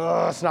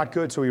 It's not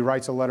good. So he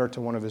writes a letter to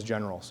one of his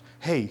generals.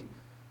 Hey,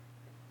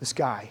 this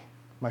guy,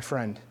 my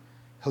friend,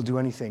 he'll do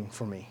anything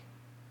for me.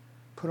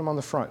 Put him on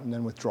the front and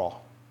then withdraw.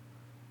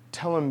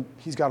 Tell him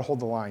he's got to hold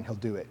the line. He'll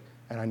do it,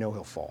 and I know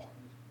he'll fall.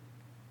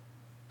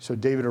 So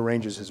David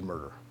arranges his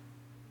murder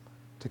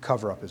to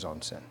cover up his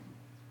own sin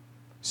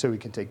so he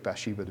can take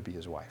Bathsheba to be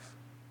his wife.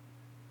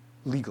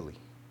 Legally.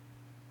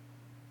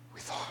 We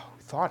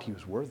thought he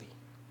was worthy.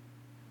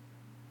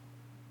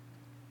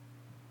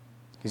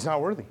 He's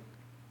not worthy.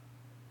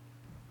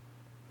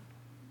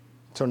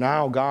 So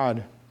now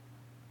God,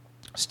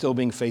 still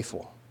being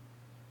faithful.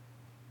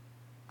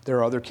 There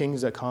are other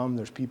kings that come.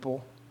 There's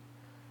people.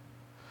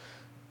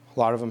 A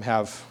lot of them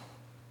have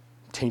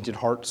tainted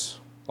hearts.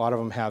 A lot of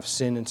them have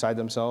sin inside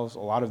themselves. A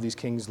lot of these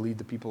kings lead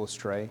the people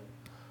astray.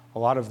 A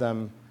lot of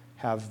them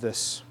have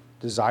this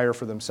desire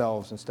for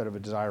themselves instead of a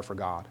desire for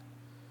God.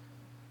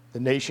 The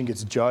nation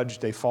gets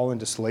judged. They fall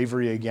into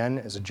slavery again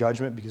as a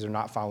judgment because they're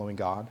not following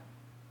God.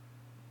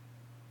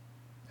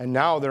 And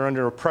now they're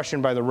under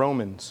oppression by the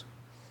Romans.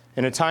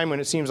 In a time when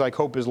it seems like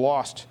hope is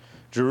lost,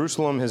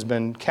 Jerusalem has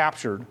been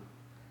captured,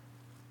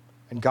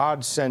 and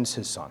God sends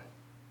his son.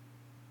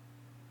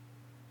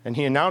 And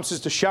he announces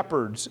to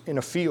shepherds in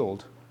a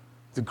field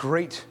the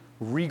great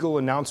regal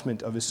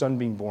announcement of his son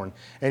being born.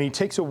 And he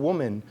takes a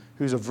woman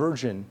who's a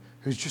virgin,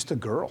 who's just a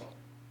girl.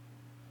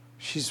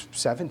 She's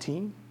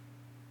 17.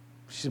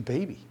 She's a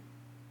baby.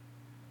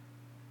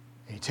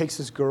 And he takes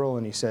this girl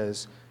and he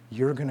says,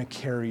 you're going to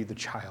carry the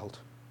child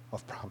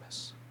of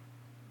promise.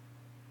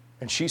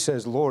 And she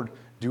says, Lord,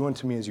 do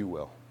unto me as you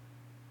will.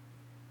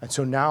 And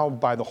so now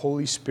by the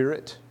Holy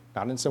Spirit,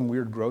 not in some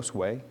weird, gross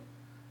way,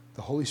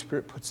 the Holy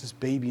Spirit puts this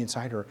baby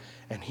inside her,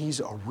 and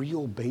he's a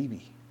real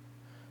baby.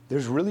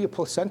 There's really a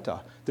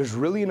placenta. There's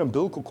really an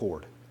umbilical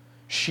cord.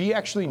 She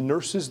actually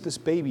nurses this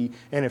baby,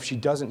 and if she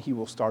doesn't, he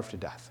will starve to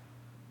death.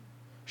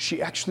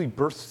 She actually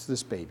births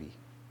this baby.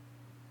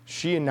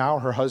 She and now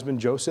her husband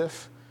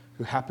Joseph,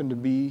 who happened to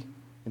be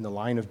in the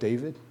line of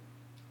David,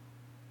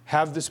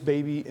 have this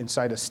baby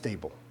inside a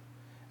stable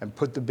and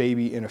put the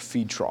baby in a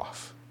feed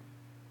trough.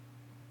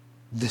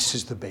 This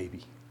is the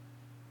baby.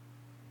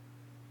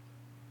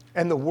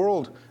 And the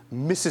world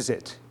misses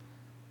it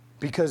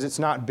because it's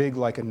not big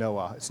like a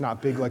Noah. It's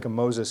not big like a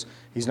Moses.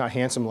 He's not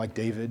handsome like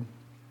David.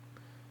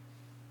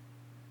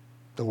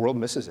 The world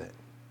misses it.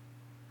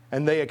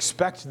 And they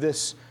expect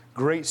this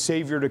great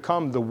Savior to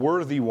come, the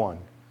worthy one,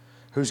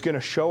 who's going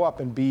to show up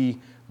and be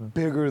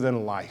bigger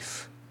than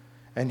life.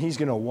 And he's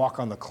going to walk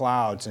on the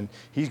clouds, and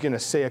he's going to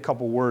say a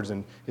couple words,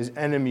 and his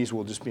enemies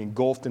will just be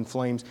engulfed in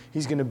flames.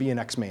 He's going to be an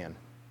X-Man,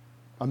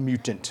 a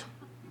mutant.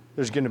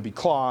 There's going to be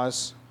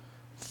claws,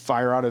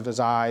 fire out of his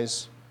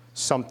eyes,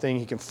 something.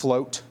 He can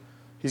float.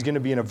 He's going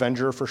to be an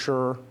Avenger for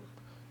sure.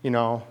 You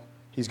know,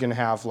 he's going to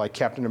have like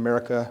Captain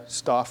America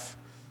stuff.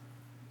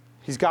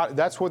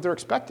 That's what they're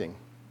expecting.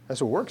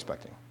 That's what we're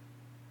expecting.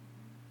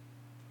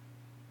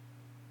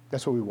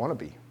 That's what we want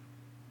to be.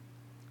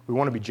 We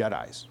want to be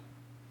Jedis.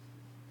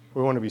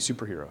 We want to be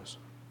superheroes.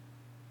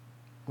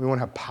 We want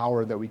to have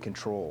power that we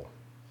control,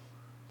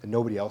 that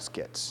nobody else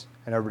gets.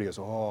 And everybody goes,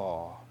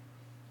 oh,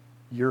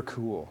 you're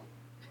cool.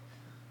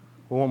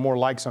 We want more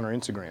likes on our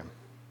Instagram.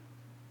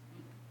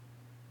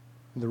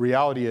 And the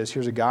reality is,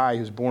 here's a guy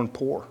who's born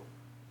poor.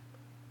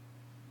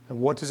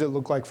 And what does it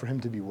look like for him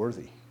to be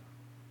worthy?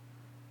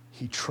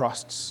 He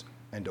trusts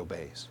and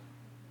obeys.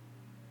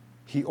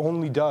 He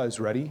only does,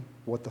 ready,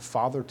 what the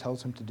Father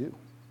tells him to do.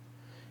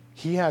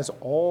 He's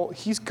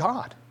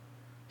God.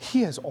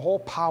 He has all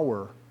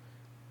power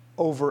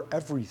over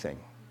everything.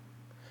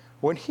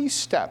 When he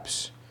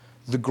steps,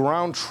 the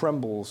ground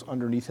trembles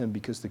underneath him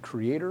because the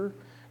Creator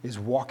is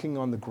walking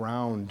on the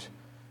ground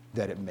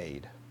that he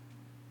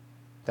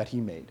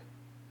made.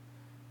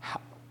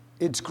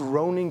 It's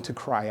groaning to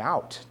cry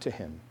out to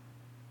him.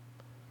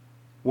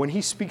 When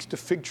he speaks to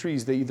fig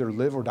trees, they either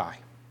live or die.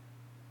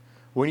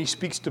 When he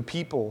speaks to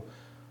people,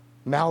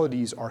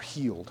 maladies are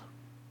healed.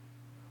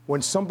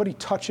 When somebody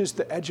touches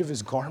the edge of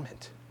his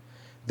garment,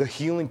 the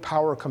healing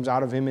power comes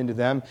out of him into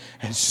them,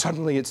 and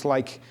suddenly it's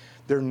like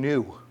they're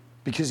new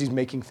because he's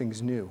making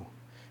things new.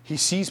 He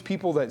sees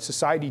people that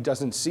society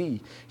doesn't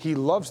see. He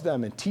loves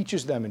them and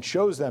teaches them and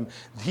shows them.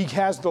 He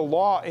has the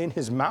law in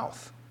his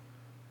mouth.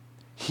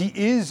 He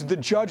is the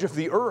judge of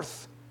the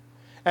earth.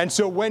 And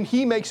so when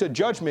he makes a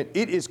judgment,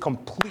 it is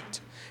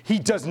complete. He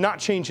does not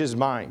change his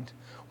mind.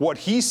 What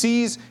he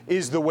sees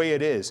is the way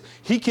it is.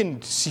 He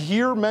can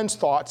hear men's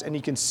thoughts and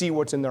he can see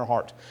what's in their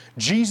heart.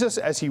 Jesus,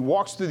 as he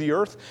walks through the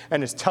earth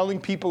and is telling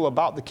people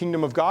about the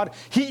kingdom of God,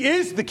 he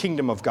is the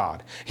kingdom of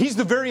God. He's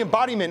the very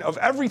embodiment of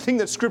everything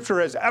that Scripture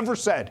has ever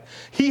said.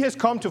 He has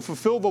come to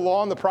fulfill the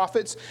law and the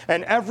prophets,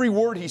 and every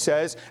word he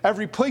says,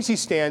 every place he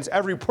stands,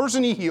 every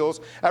person he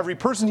heals, every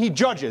person he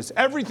judges,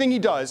 everything he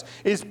does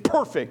is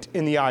perfect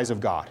in the eyes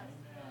of God.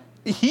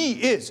 He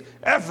is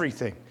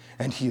everything,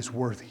 and he is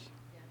worthy.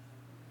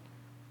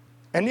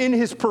 And in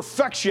his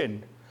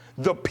perfection,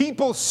 the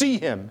people see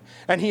him,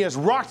 and he has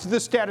rocked the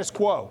status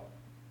quo.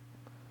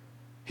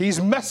 He's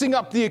messing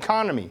up the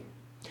economy.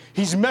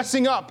 He's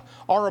messing up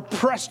our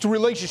oppressed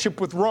relationship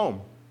with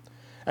Rome.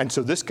 And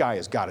so this guy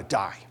has got to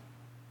die.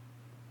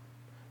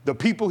 The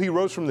people he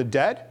rose from the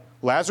dead,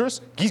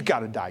 Lazarus, he's got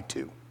to die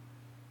too.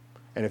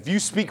 And if you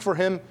speak for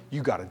him,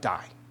 you got to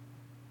die.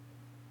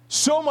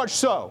 So much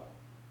so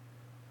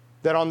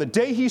that on the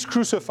day he's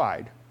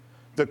crucified,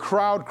 the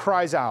crowd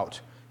cries out,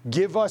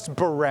 "Give us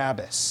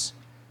Barabbas,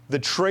 the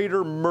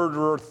traitor,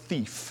 murderer,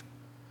 thief,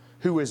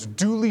 who is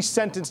duly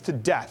sentenced to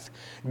death.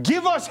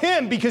 Give us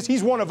him because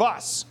he's one of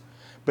us.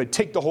 But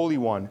take the Holy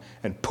One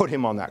and put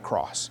him on that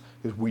cross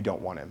because we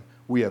don't want him.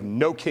 We have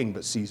no king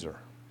but Caesar."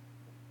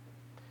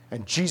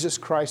 And Jesus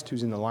Christ,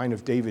 who's in the line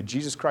of David,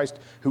 Jesus Christ,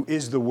 who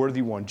is the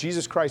worthy one,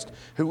 Jesus Christ,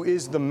 who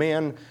is the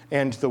man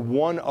and the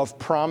one of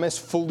promise,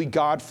 fully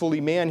God, fully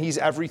man, he's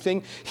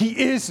everything. He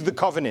is the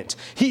covenant.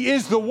 He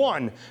is the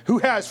one who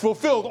has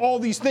fulfilled all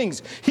these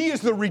things. He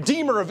is the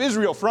Redeemer of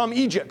Israel from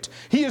Egypt.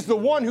 He is the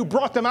one who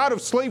brought them out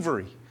of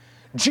slavery.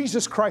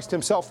 Jesus Christ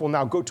himself will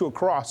now go to a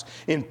cross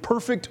in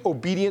perfect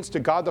obedience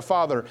to God the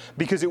Father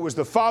because it was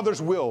the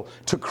Father's will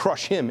to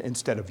crush him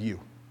instead of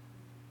you.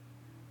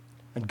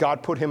 And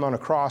God put him on a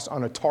cross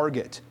on a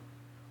target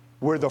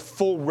where the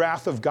full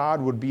wrath of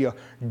God would be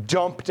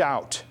dumped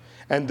out.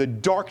 And the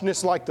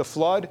darkness like the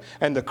flood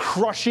and the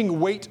crushing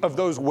weight of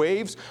those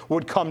waves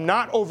would come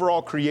not over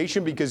all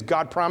creation because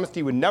God promised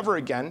he would never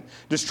again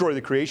destroy the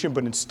creation,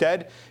 but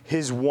instead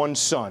his one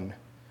son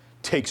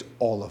takes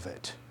all of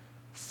it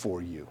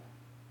for you.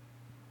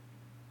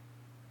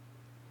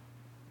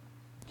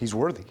 He's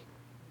worthy.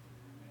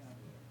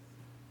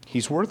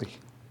 He's worthy.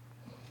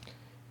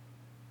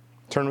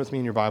 Turn with me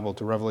in your Bible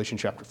to Revelation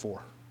chapter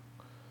 4.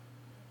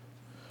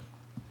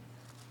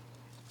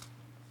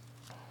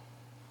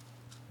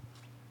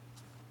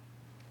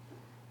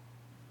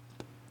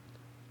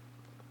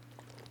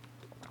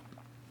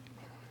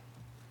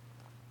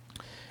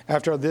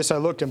 After this I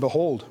looked, and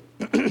behold,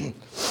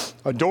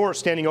 a door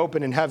standing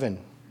open in heaven.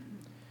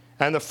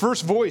 And the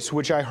first voice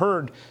which I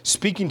heard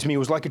speaking to me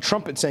was like a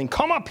trumpet saying,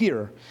 "Come up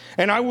here,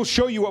 and I will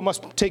show you what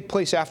must take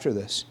place after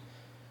this."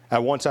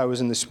 At once I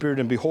was in the Spirit,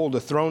 and behold, a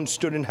throne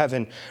stood in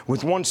heaven,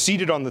 with one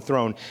seated on the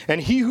throne. And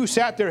he who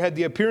sat there had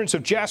the appearance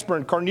of jasper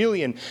and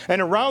carnelian,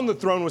 and around the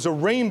throne was a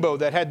rainbow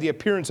that had the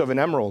appearance of an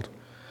emerald.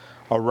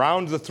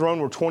 Around the throne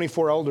were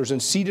 24 elders,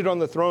 and seated on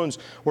the thrones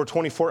were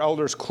 24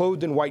 elders,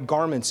 clothed in white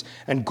garments,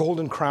 and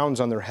golden crowns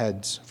on their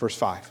heads. Verse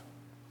 5.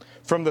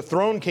 From the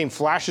throne came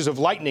flashes of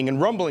lightning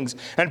and rumblings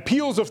and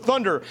peals of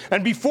thunder,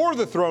 and before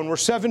the throne were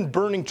 7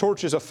 burning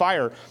torches of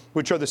fire,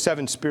 which are the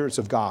 7 spirits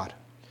of God.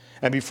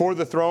 And before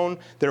the throne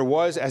there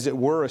was, as it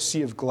were, a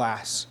sea of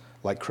glass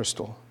like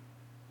crystal.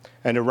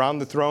 And around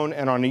the throne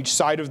and on each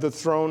side of the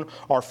throne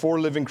are 4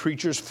 living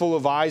creatures full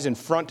of eyes in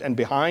front and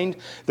behind.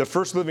 The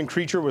first living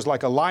creature was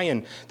like a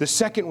lion. The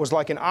second was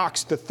like an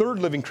ox. The third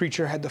living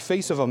creature had the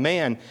face of a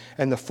man.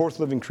 And the fourth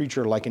living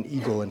creature like an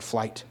eagle in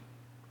flight.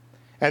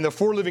 And the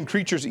 4 living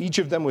creatures, each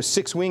of them with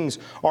 6 wings,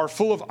 are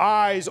full of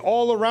eyes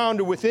all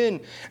around and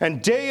within.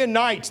 And day and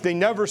night they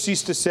never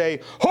cease to say,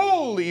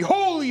 "Holy,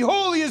 holy,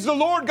 holy is the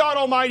Lord God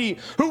Almighty,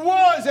 who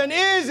was and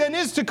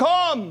is to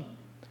come."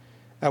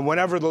 And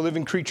whenever the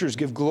living creatures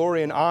give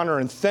glory and honor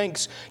and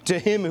thanks to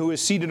him who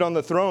is seated on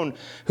the throne,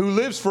 who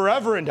lives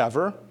forever and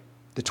ever,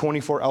 the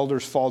 24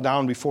 elders fall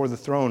down before the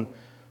throne,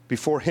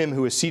 before him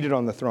who is seated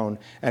on the throne,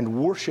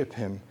 and worship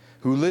him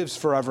who lives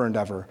forever and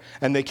ever.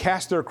 And they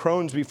cast their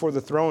crowns before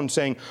the throne,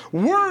 saying,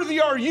 "Worthy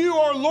are you,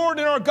 our Lord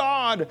and our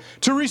God,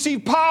 to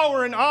receive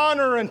power and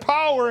honor and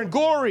power and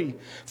glory.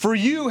 For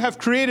you have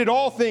created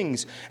all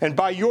things, and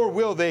by your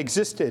will they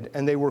existed,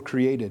 and they were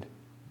created."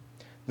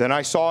 Then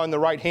I saw in the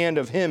right hand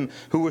of him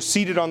who was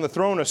seated on the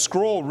throne a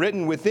scroll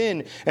written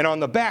within and on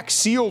the back,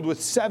 sealed with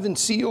 7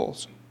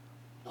 seals.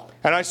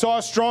 And I saw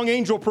a strong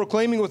angel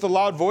proclaiming with a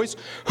loud voice,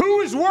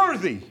 "Who is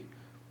worthy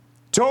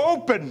to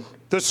open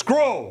the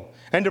scroll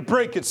and to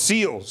break its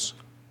seals?"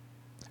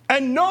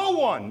 And no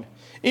one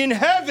in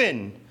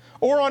heaven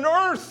or on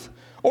earth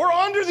or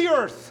under the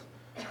earth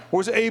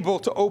was able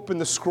to open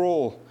the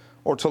scroll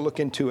or to look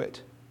into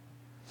it.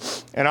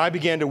 And I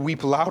began to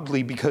weep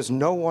loudly because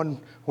no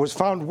one was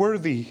found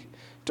worthy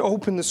to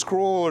open the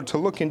scroll or to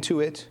look into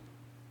it.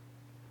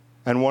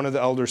 And one of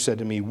the elders said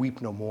to me,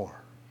 "Weep no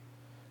more.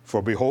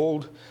 For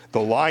behold, the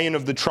Lion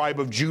of the tribe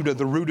of Judah,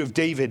 the root of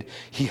David,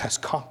 he has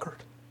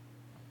conquered,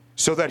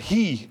 so that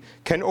he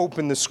can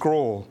open the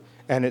scroll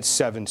and its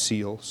 7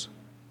 seals.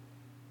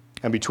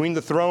 And between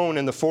the throne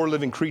and the 4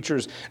 living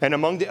creatures and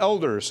among the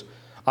elders,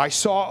 I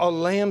saw a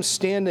lamb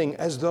standing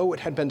as though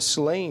it had been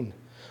slain,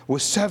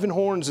 with 7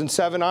 horns and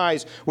 7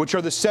 eyes, which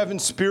are the 7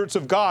 spirits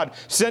of God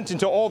sent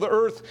into all the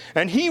earth.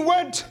 And he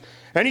went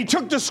and he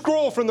took the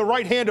scroll from the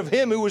right hand of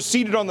him who was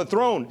seated on the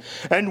throne.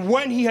 And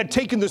when he had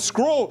taken the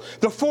scroll,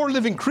 the 4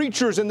 living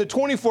creatures and the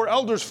 24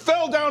 elders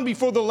fell down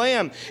before the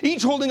Lamb,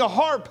 each holding a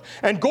harp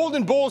and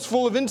golden bowls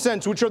full of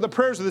incense, which are the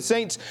prayers of the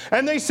saints.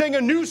 And they sang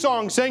a new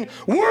song, saying,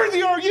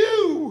 "Worthy are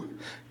you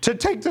to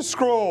take the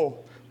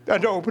scroll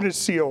and to open its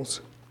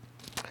seals.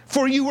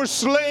 For you were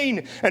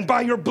slain, and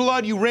by your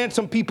blood you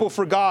ransomed people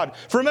for God,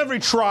 from every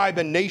tribe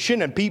and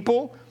nation and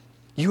people.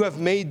 You have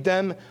made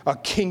them a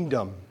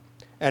kingdom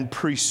and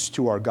priests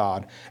to our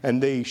God,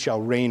 and they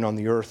shall reign on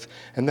the earth."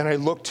 And then I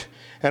looked,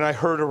 and I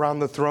heard around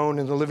the throne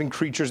and the living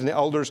creatures and the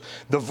elders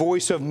the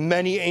voice of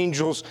many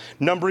angels,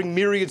 numbering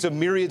myriads of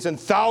myriads and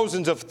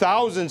thousands of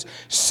thousands,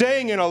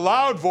 saying in a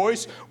loud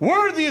voice,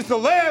 "Worthy is the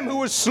Lamb who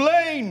was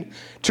slain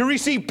to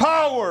receive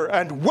power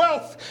and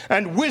wealth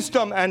and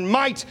wisdom and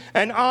might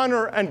and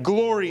honor and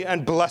glory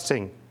and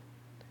blessing."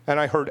 And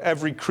I heard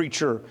every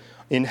creature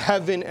in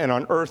heaven and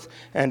on earth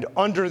and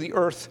under the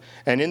earth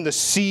and in the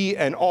sea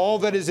and all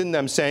that is in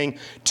them, saying,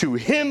 "To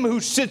him who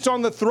sits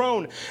on the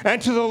throne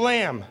and to the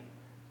Lamb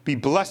be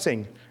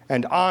blessing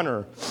and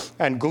honor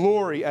and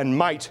glory and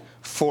might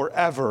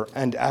forever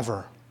and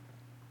ever."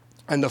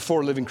 And the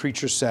 4 living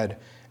creatures said,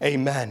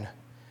 "Amen."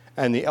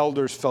 And the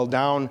elders fell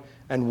down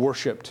and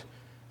worshiped.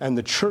 And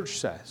the church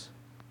says,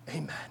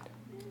 "Amen."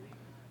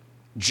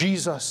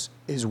 Jesus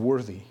is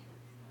worthy.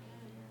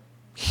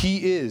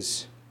 He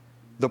is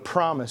the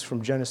promise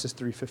from Genesis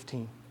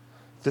 3:15.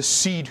 The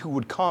seed who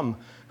would come,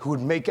 who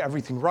would make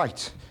everything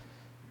right.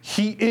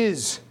 He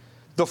is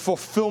the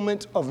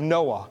fulfillment of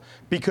Noah,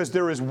 because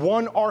there is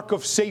one ark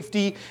of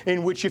safety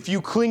in which if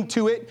you cling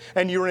to it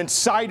and you're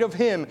inside of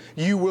him,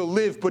 you will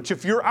live. But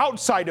if you're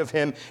outside of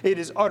him, it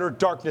is utter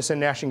darkness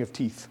and gnashing of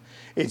teeth.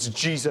 It's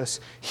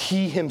Jesus.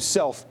 He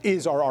himself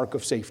is our ark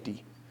of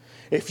safety.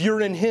 If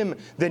you're in him,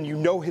 then you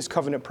know his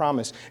covenant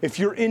promise. If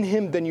you're in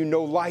him, then you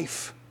know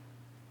life.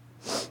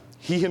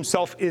 He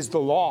himself is the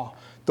law,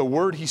 the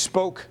word he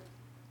spoke.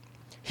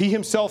 He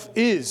himself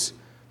is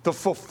the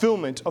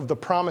fulfillment of the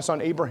promise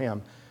on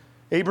Abraham.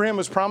 Abraham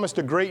was promised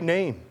a great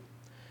name.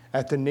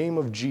 At the name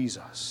of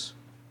Jesus,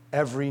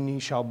 every knee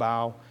shall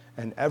bow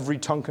and every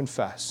tongue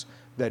confess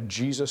that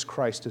Jesus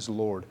Christ is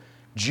Lord.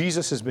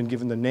 Jesus has been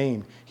given the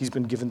name. He's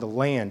been given the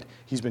land.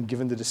 He's been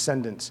given the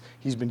descendants.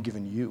 He's been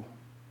given you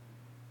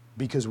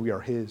because we are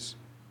his.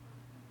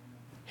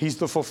 He's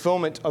the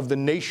fulfillment of the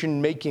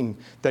nation making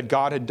that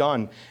God had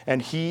done.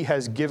 And he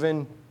has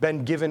been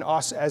given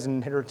us as an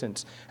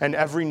inheritance and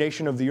every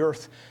nation of the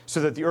earth,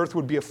 so that the earth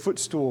would be a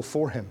footstool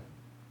for him.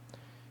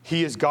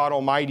 He is God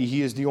Almighty.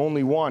 He is the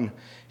only one.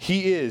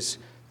 He is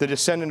the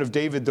descendant of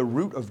David, the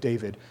root of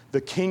David,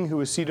 the king who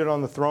is seated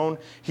on the throne.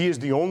 He is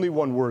the only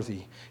one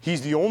worthy.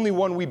 He's the only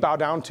one we bow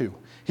down to.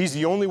 He's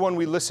the only one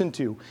we listen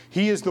to.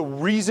 He is the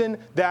reason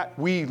that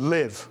we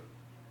live.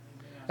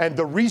 And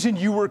the reason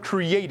you were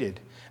created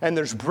and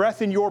there's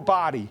breath in your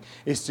body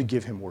is to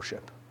give him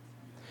worship.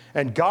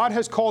 And God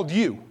has called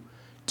you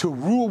to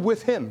rule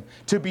with him,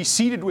 to be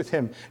seated with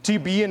him, to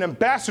be an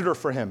ambassador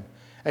for him,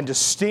 and to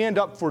stand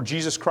up for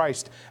Jesus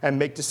Christ and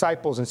make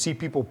disciples and see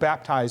people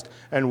baptized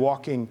and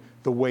walking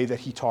the way that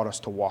he taught us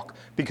to walk.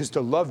 Because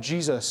to love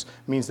Jesus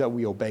means that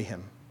we obey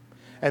him.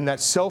 And that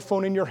cell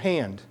phone in your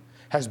hand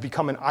has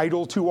become an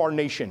idol to our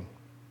nation.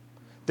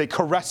 They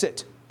caress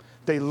it.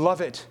 They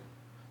love it.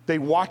 They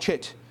watch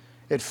it.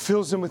 It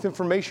fills them with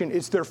information.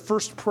 It's their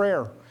first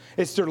prayer.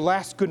 It's their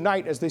last good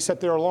night as they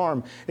set their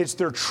alarm. It's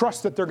their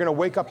trust that they're going to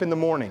wake up in the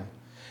morning.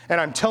 And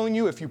I'm telling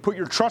you, if you put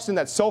your trust in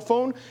that cell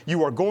phone,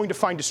 you are going to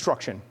find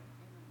destruction.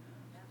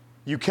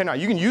 You cannot.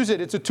 You can use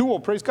it. It's a tool.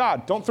 Praise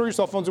God. Don't throw your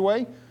cell phones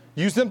away.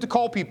 Use them to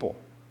call people.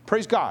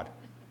 Praise God.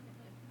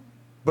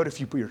 But if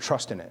you put your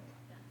trust in it,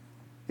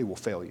 it will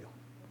fail you.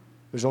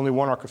 There's only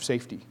one ark of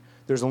safety.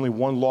 There's only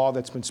one law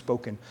that's been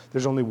spoken.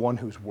 There's only one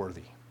who's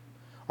worthy.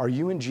 Are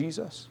you in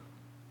Jesus?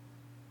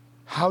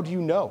 How do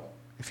you know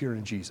if you're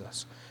in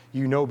Jesus?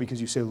 You know because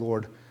you say,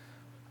 Lord,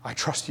 I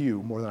trust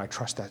you more than I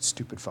trust that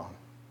stupid phone.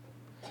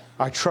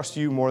 I trust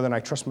you more than I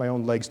trust my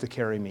own legs to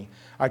carry me.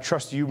 I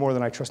trust you more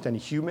than I trust any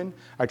human.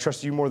 I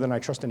trust you more than I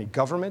trust any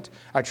government.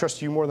 I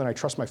trust you more than I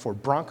trust my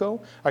Ford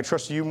Bronco. I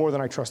trust you more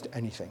than I trust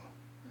anything.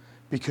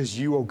 Because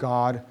you, oh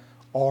God,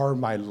 are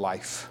my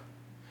life.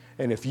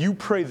 And if you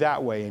pray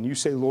that way and you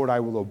say, Lord, I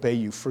will obey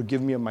you,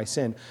 forgive me of my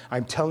sin,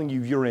 I'm telling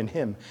you, you're in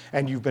him.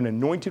 And you've been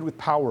anointed with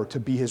power to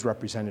be his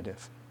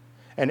representative.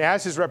 And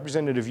as his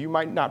representative, you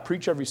might not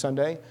preach every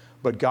Sunday,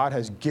 but God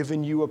has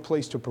given you a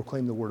place to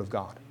proclaim the word of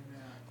God.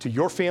 To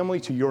your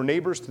family, to your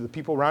neighbors, to the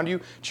people around you,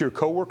 to your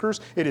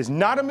coworkers. It is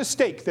not a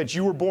mistake that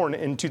you were born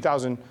in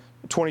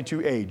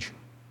 2022 age.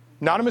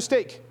 Not a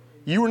mistake.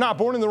 You were not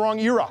born in the wrong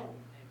era.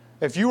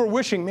 If you were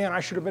wishing, man, I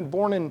should have been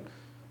born in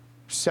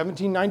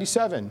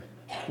 1797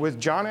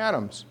 with John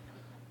Adams,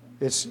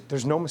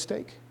 There's no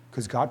mistake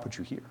because God put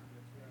you here.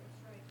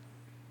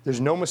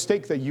 There's no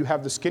mistake that you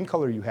have the skin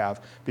color you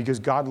have because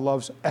God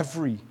loves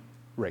every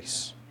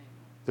race.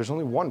 There's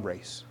only one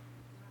race.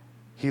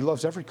 He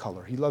loves every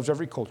color. He loves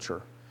every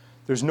culture.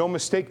 There's no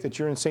mistake that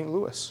you're in St.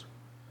 Louis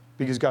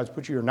because God's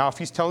put you here. Now, if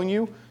he's telling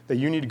you that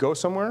you need to go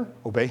somewhere,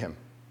 obey him.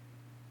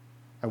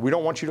 And we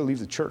don't want you to leave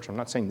the church. I'm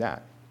not saying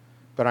that.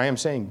 But I am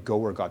saying go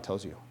where God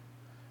tells you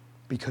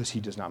because he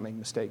does not make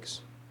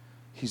mistakes.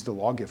 He's the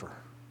lawgiver.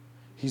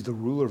 He's the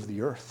ruler of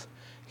the earth.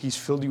 He's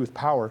filled you with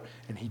power,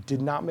 and he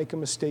did not make a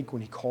mistake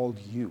when he called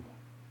you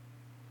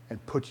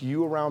and put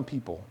you around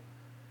people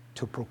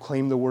to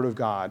proclaim the word of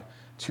God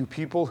to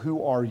people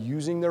who are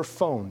using their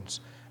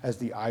phones as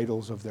the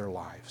idols of their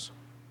lives.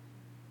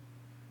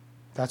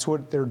 That's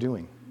what they're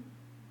doing.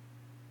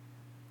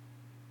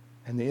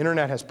 And the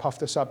internet has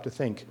puffed us up to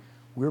think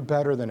we're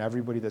better than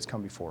everybody that's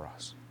come before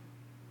us.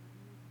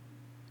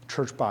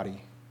 Church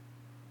body,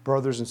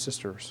 brothers and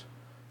sisters,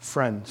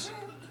 friends,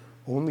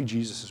 only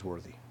Jesus is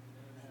worthy.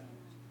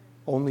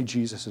 Only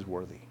Jesus is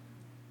worthy.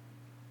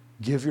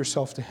 Give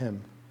yourself to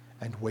him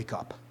and wake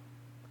up.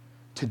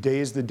 Today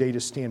is the day to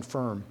stand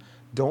firm.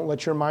 Don't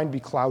let your mind be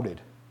clouded.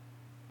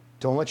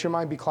 Don't let your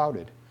mind be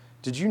clouded.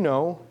 Did you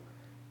know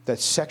that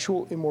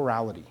sexual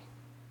immorality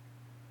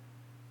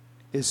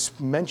is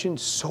mentioned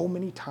so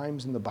many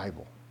times in the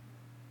Bible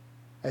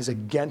as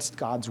against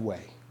God's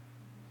way?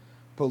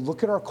 But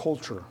look at our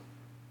culture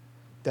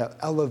that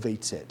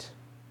elevates it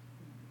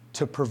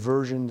to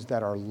perversions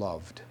that are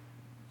loved.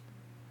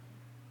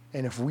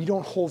 And if we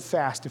don't hold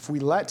fast, if we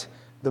let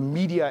the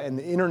media and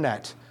the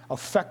internet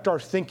affect our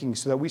thinking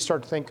so that we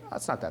start to think, oh,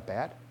 it's not that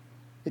bad.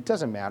 It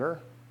doesn't matter.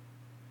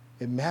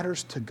 It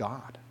matters to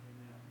God.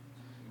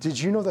 Did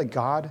you know that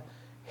God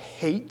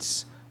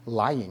hates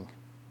lying?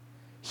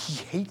 He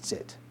hates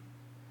it.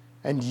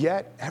 And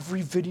yet,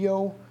 every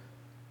video,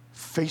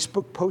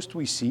 Facebook post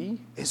we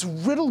see is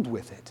riddled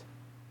with it.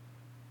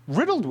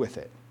 Riddled with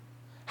it.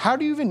 How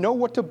do you even know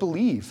what to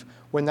believe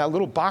when that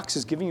little box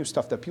is giving you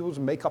stuff that people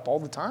make up all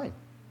the time?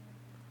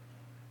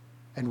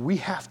 And we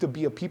have to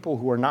be a people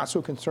who are not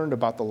so concerned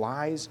about the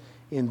lies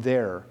in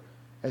there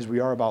as we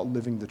are about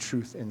living the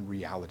truth in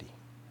reality.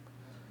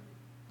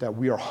 That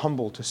we are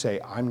humble to say,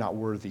 I'm not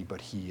worthy,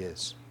 but he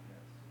is.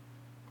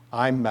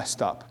 I'm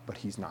messed up, but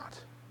he's not.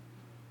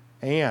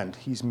 And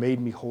he's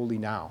made me holy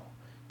now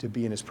to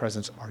be in his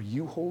presence. Are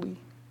you holy?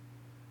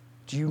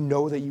 Do you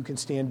know that you can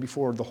stand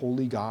before the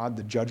holy God,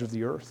 the judge of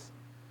the earth?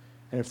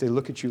 And if they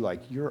look at you like,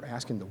 you're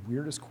asking the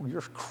weirdest,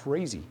 you're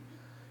crazy.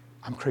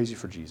 I'm crazy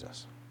for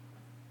Jesus.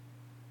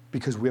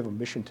 Because we have a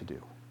mission to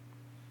do.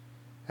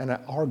 And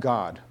our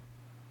God,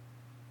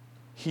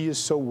 he is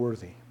so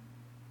worthy.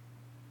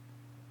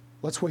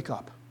 Let's wake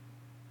up.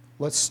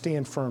 Let's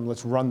stand firm.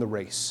 Let's run the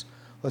race.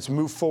 Let's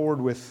move forward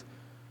with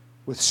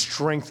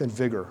strength and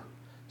vigor.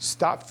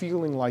 Stop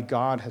feeling like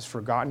God has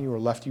forgotten you or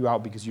left you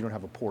out because you don't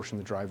have a Porsche in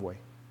the driveway.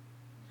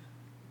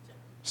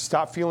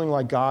 Stop feeling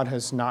like God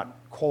has not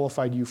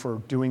qualified you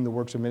for doing the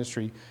works of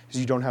ministry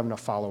because you don't have enough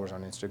followers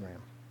on Instagram.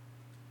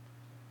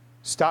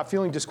 Stop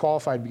feeling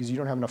disqualified because you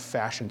don't have enough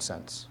fashion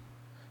sense,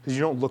 because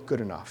you don't look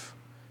good enough.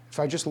 If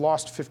I just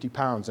lost 50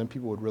 pounds, then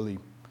people would really,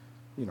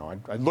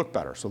 I'd look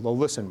better, so they'll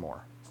listen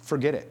more.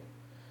 Forget it.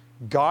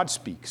 God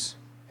speaks,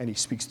 and he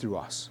speaks through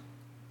us.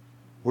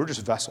 We're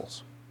just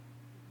vessels.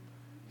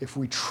 If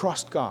we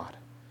trust God,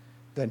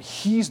 then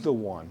he's the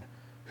one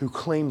who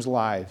claims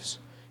lives.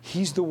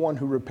 He's the one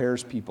who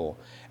repairs people.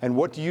 And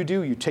what do?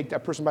 You take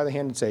that person by the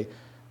hand and say,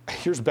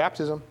 here's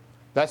baptism.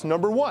 That's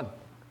number one.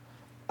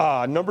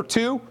 Number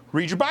two,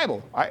 read your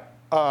Bible.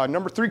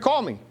 Number three,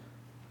 call me.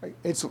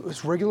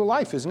 It's regular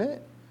life, isn't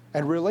it?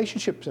 And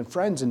relationships and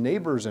friends and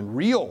neighbors and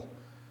real.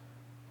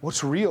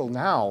 What's real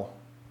now?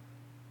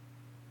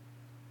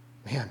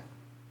 Man,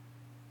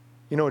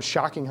 it's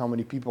shocking how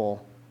many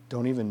people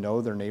don't even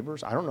know their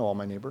neighbors. I don't know all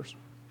my neighbors.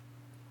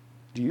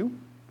 Do you?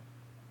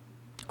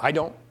 I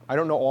don't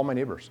know all my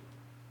neighbors.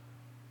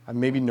 I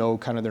maybe know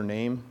kind of their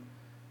name.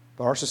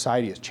 But our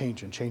society is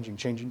changing.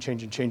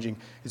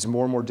 It's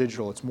more and more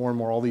digital. It's more and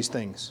more all these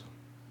things.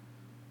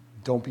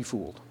 Don't be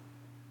fooled.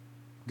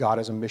 God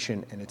has a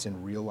mission, and it's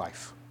in real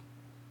life.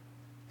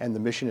 And the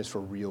mission is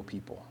for real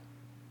people.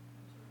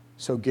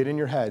 So get in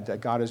your head that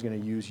God is going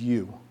to use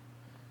you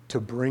to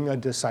bring a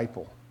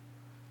disciple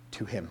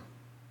to him.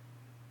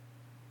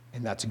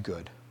 And that's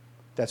good.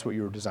 That's what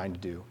you were designed to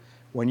do.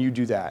 When you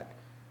do that,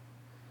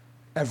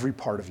 every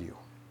part of you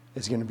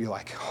is going to be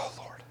like, oh,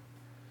 Lord,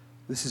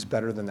 this is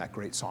better than that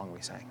great song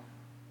we sang.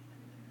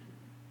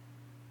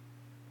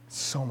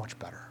 So much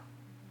better.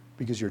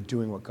 Because you're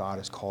doing what God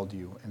has called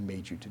you and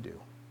made you to do.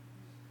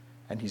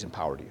 And he's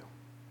empowered you.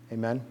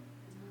 Amen?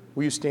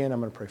 Will you stand? I'm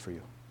going to pray for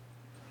you.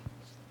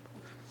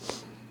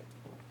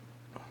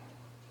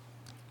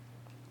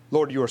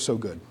 Lord, you are so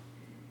good.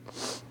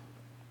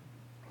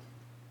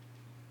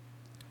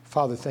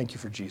 Father, thank you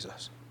for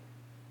Jesus.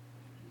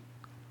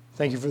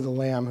 Thank you for the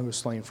Lamb who was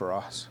slain for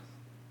us.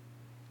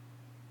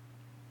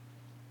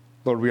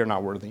 Lord, we are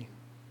not worthy.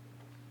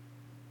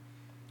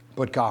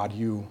 But God,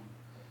 you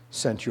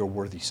sent your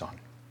worthy Son.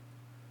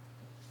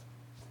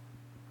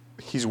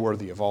 He's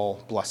worthy of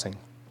all blessing,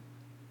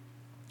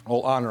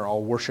 all honor,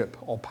 all worship,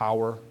 all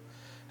power.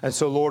 And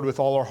so, Lord,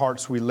 with all our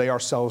hearts, we lay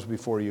ourselves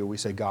before you. We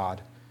say,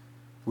 God,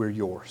 we're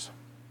yours.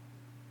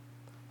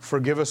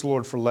 Forgive us,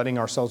 Lord, for letting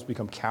ourselves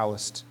become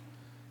calloused,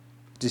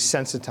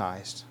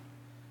 desensitized.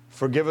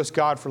 Forgive us,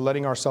 God, for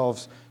letting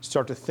ourselves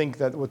start to think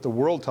that what the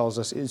world tells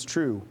us is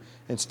true,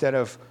 instead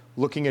of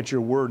looking at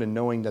your word and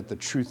knowing that the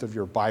truth of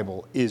your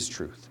Bible is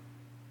truth.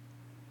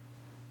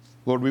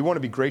 Lord, we want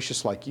to be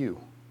gracious like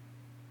you.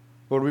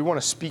 Lord, we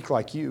want to speak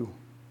like you.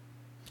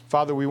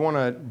 Father, we want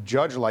to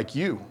judge like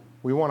you.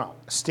 We want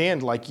to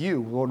stand like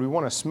you. Lord, we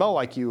want to smell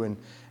like you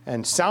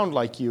and sound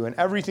like you, and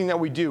everything that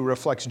we do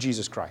reflects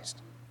Jesus Christ.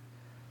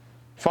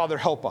 Father,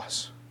 help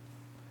us.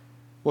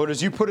 Lord,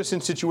 as you put us in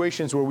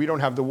situations where we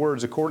don't have the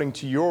words according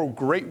to your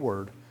great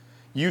word,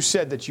 you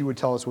said that you would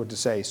tell us what to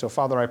say. So,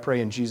 Father, I pray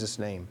in Jesus'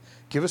 name,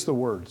 give us the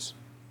words.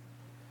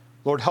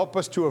 Lord, help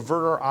us to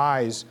avert our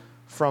eyes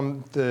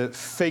from the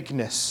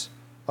fakeness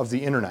of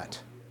the internet.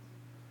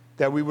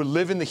 That we would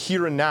live in the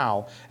here and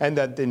now, and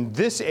that in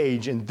this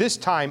age, in this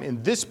time,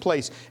 in this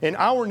place, in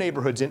our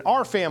neighborhoods, in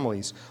our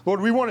families,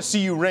 Lord, we want to see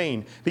you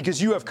reign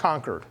because you have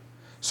conquered.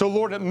 So,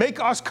 Lord, make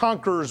us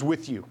conquerors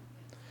with you.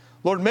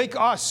 Lord, make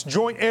us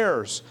joint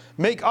heirs.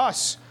 Make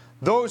us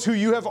those who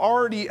you have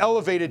already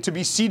elevated to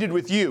be seated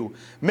with you.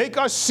 Make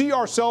us see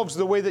ourselves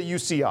the way that you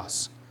see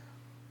us.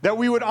 That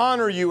we would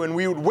honor you and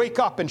we would wake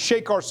up and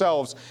shake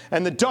ourselves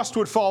and the dust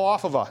would fall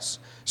off of us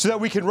so that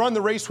we can run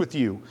the race with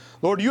you.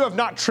 Lord, you have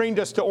not trained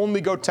us to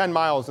only go 10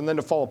 miles and then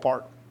to fall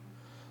apart.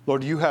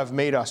 Lord, you have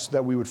made us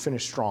that we would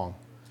finish strong.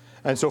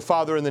 And so,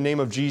 Father, in the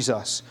name of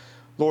Jesus,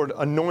 Lord,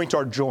 anoint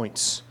our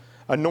joints,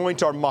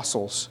 anoint our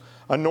muscles,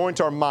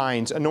 anoint our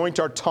minds, anoint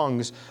our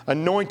tongues,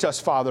 anoint us,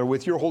 Father,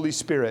 with your Holy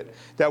Spirit,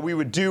 that we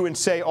would do and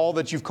say all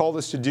that you've called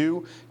us to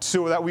do,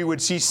 so that we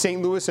would see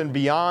St. Louis and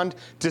beyond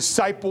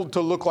discipled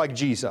to look like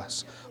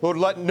Jesus. Lord,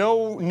 let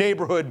no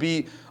neighborhood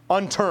be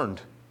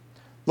unturned.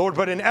 Lord,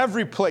 but in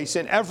every place,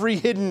 in every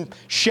hidden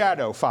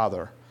shadow,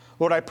 Father,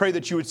 Lord, I pray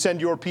that you would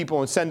send your people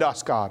and send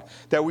us, God,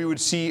 that we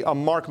would see a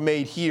mark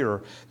made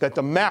here, that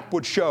the map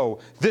would show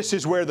this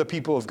is where the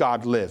people of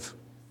God live.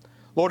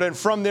 Lord, and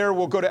from there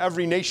we'll go to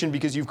every nation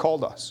because you've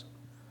called us.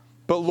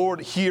 But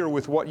Lord, here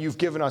with what you've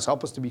given us,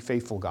 help us to be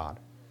faithful, God.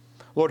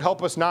 Lord,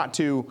 help us not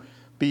to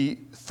be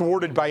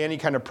thwarted by any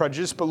kind of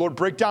prejudice, but Lord,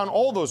 break down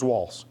all those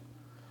walls.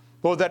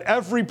 Lord, that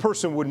every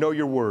person would know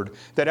your word,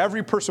 that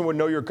every person would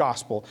know your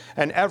gospel,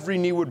 and every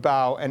knee would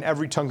bow and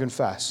every tongue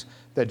confess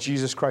that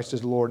Jesus Christ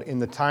is Lord in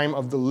the time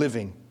of the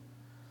living.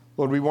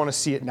 Lord, we want to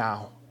see it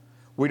now.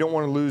 We don't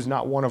want to lose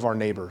not one of our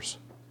neighbors.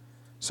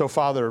 So,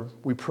 Father,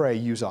 we pray,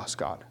 use us,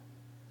 God.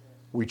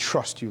 We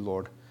trust you,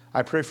 Lord.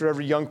 I pray for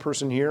every young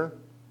person here,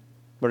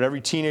 Lord,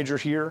 every teenager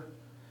here,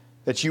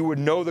 that you would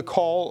know the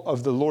call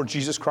of the Lord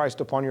Jesus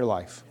Christ upon your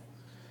life,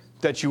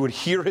 that you would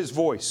hear his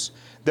voice,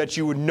 that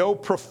you would know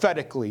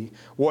prophetically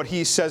what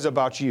he says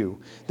about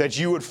you, that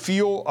you would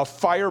feel a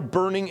fire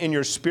burning in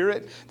your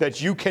spirit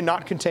that you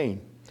cannot contain,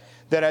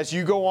 that as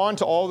you go on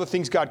to all the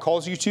things God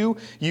calls you to,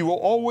 you will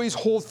always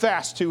hold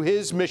fast to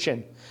his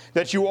mission,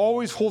 that you will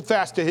always hold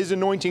fast to his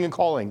anointing and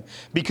calling,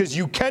 because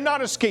you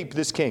cannot escape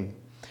this king.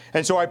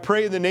 And so I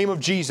pray in the name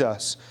of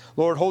Jesus,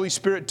 Lord, Holy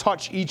Spirit,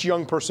 touch each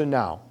young person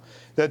now,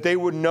 that they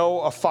would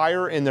know a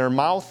fire in their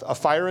mouth, a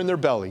fire in their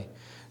belly,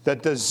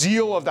 that the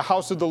zeal of the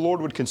house of the Lord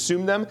would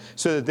consume them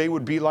so that they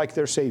would be like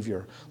their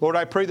Savior. Lord,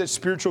 I pray that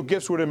spiritual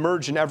gifts would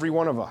emerge in every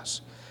one of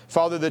us.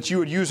 Father, that you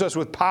would use us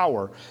with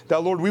power,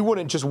 that, Lord, we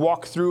wouldn't just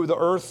walk through the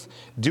earth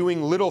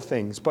doing little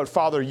things, but,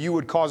 Father, you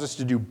would cause us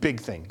to do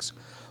big things.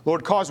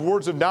 Lord, cause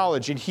words of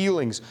knowledge and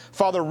healings.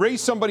 Father,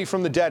 raise somebody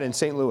from the dead in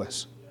St.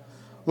 Louis.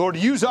 Lord,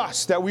 use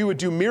us that we would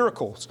do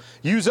miracles.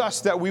 Use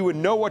us that we would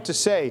know what to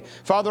say.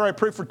 Father, I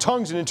pray for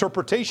tongues and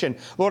interpretation.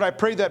 Lord, I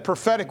pray that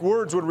prophetic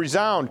words would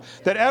resound,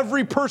 that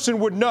every person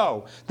would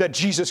know that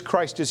Jesus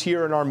Christ is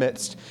here in our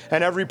midst,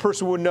 and every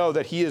person would know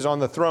that he is on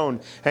the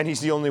throne and he's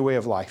the only way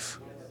of life.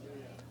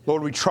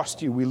 Lord, we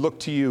trust you. We look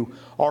to you.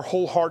 Our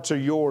whole hearts are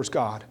yours,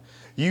 God.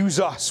 Use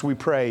us, we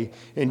pray,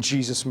 in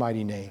Jesus'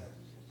 mighty name.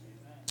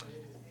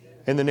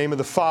 In the name of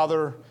the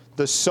Father,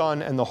 the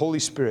Son, and the Holy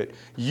Spirit,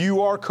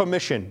 you are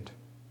commissioned.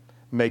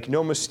 Make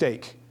no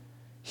mistake,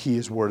 he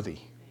is worthy.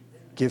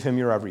 Give him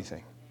your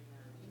everything.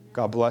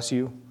 God bless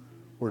you.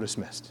 We're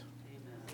dismissed.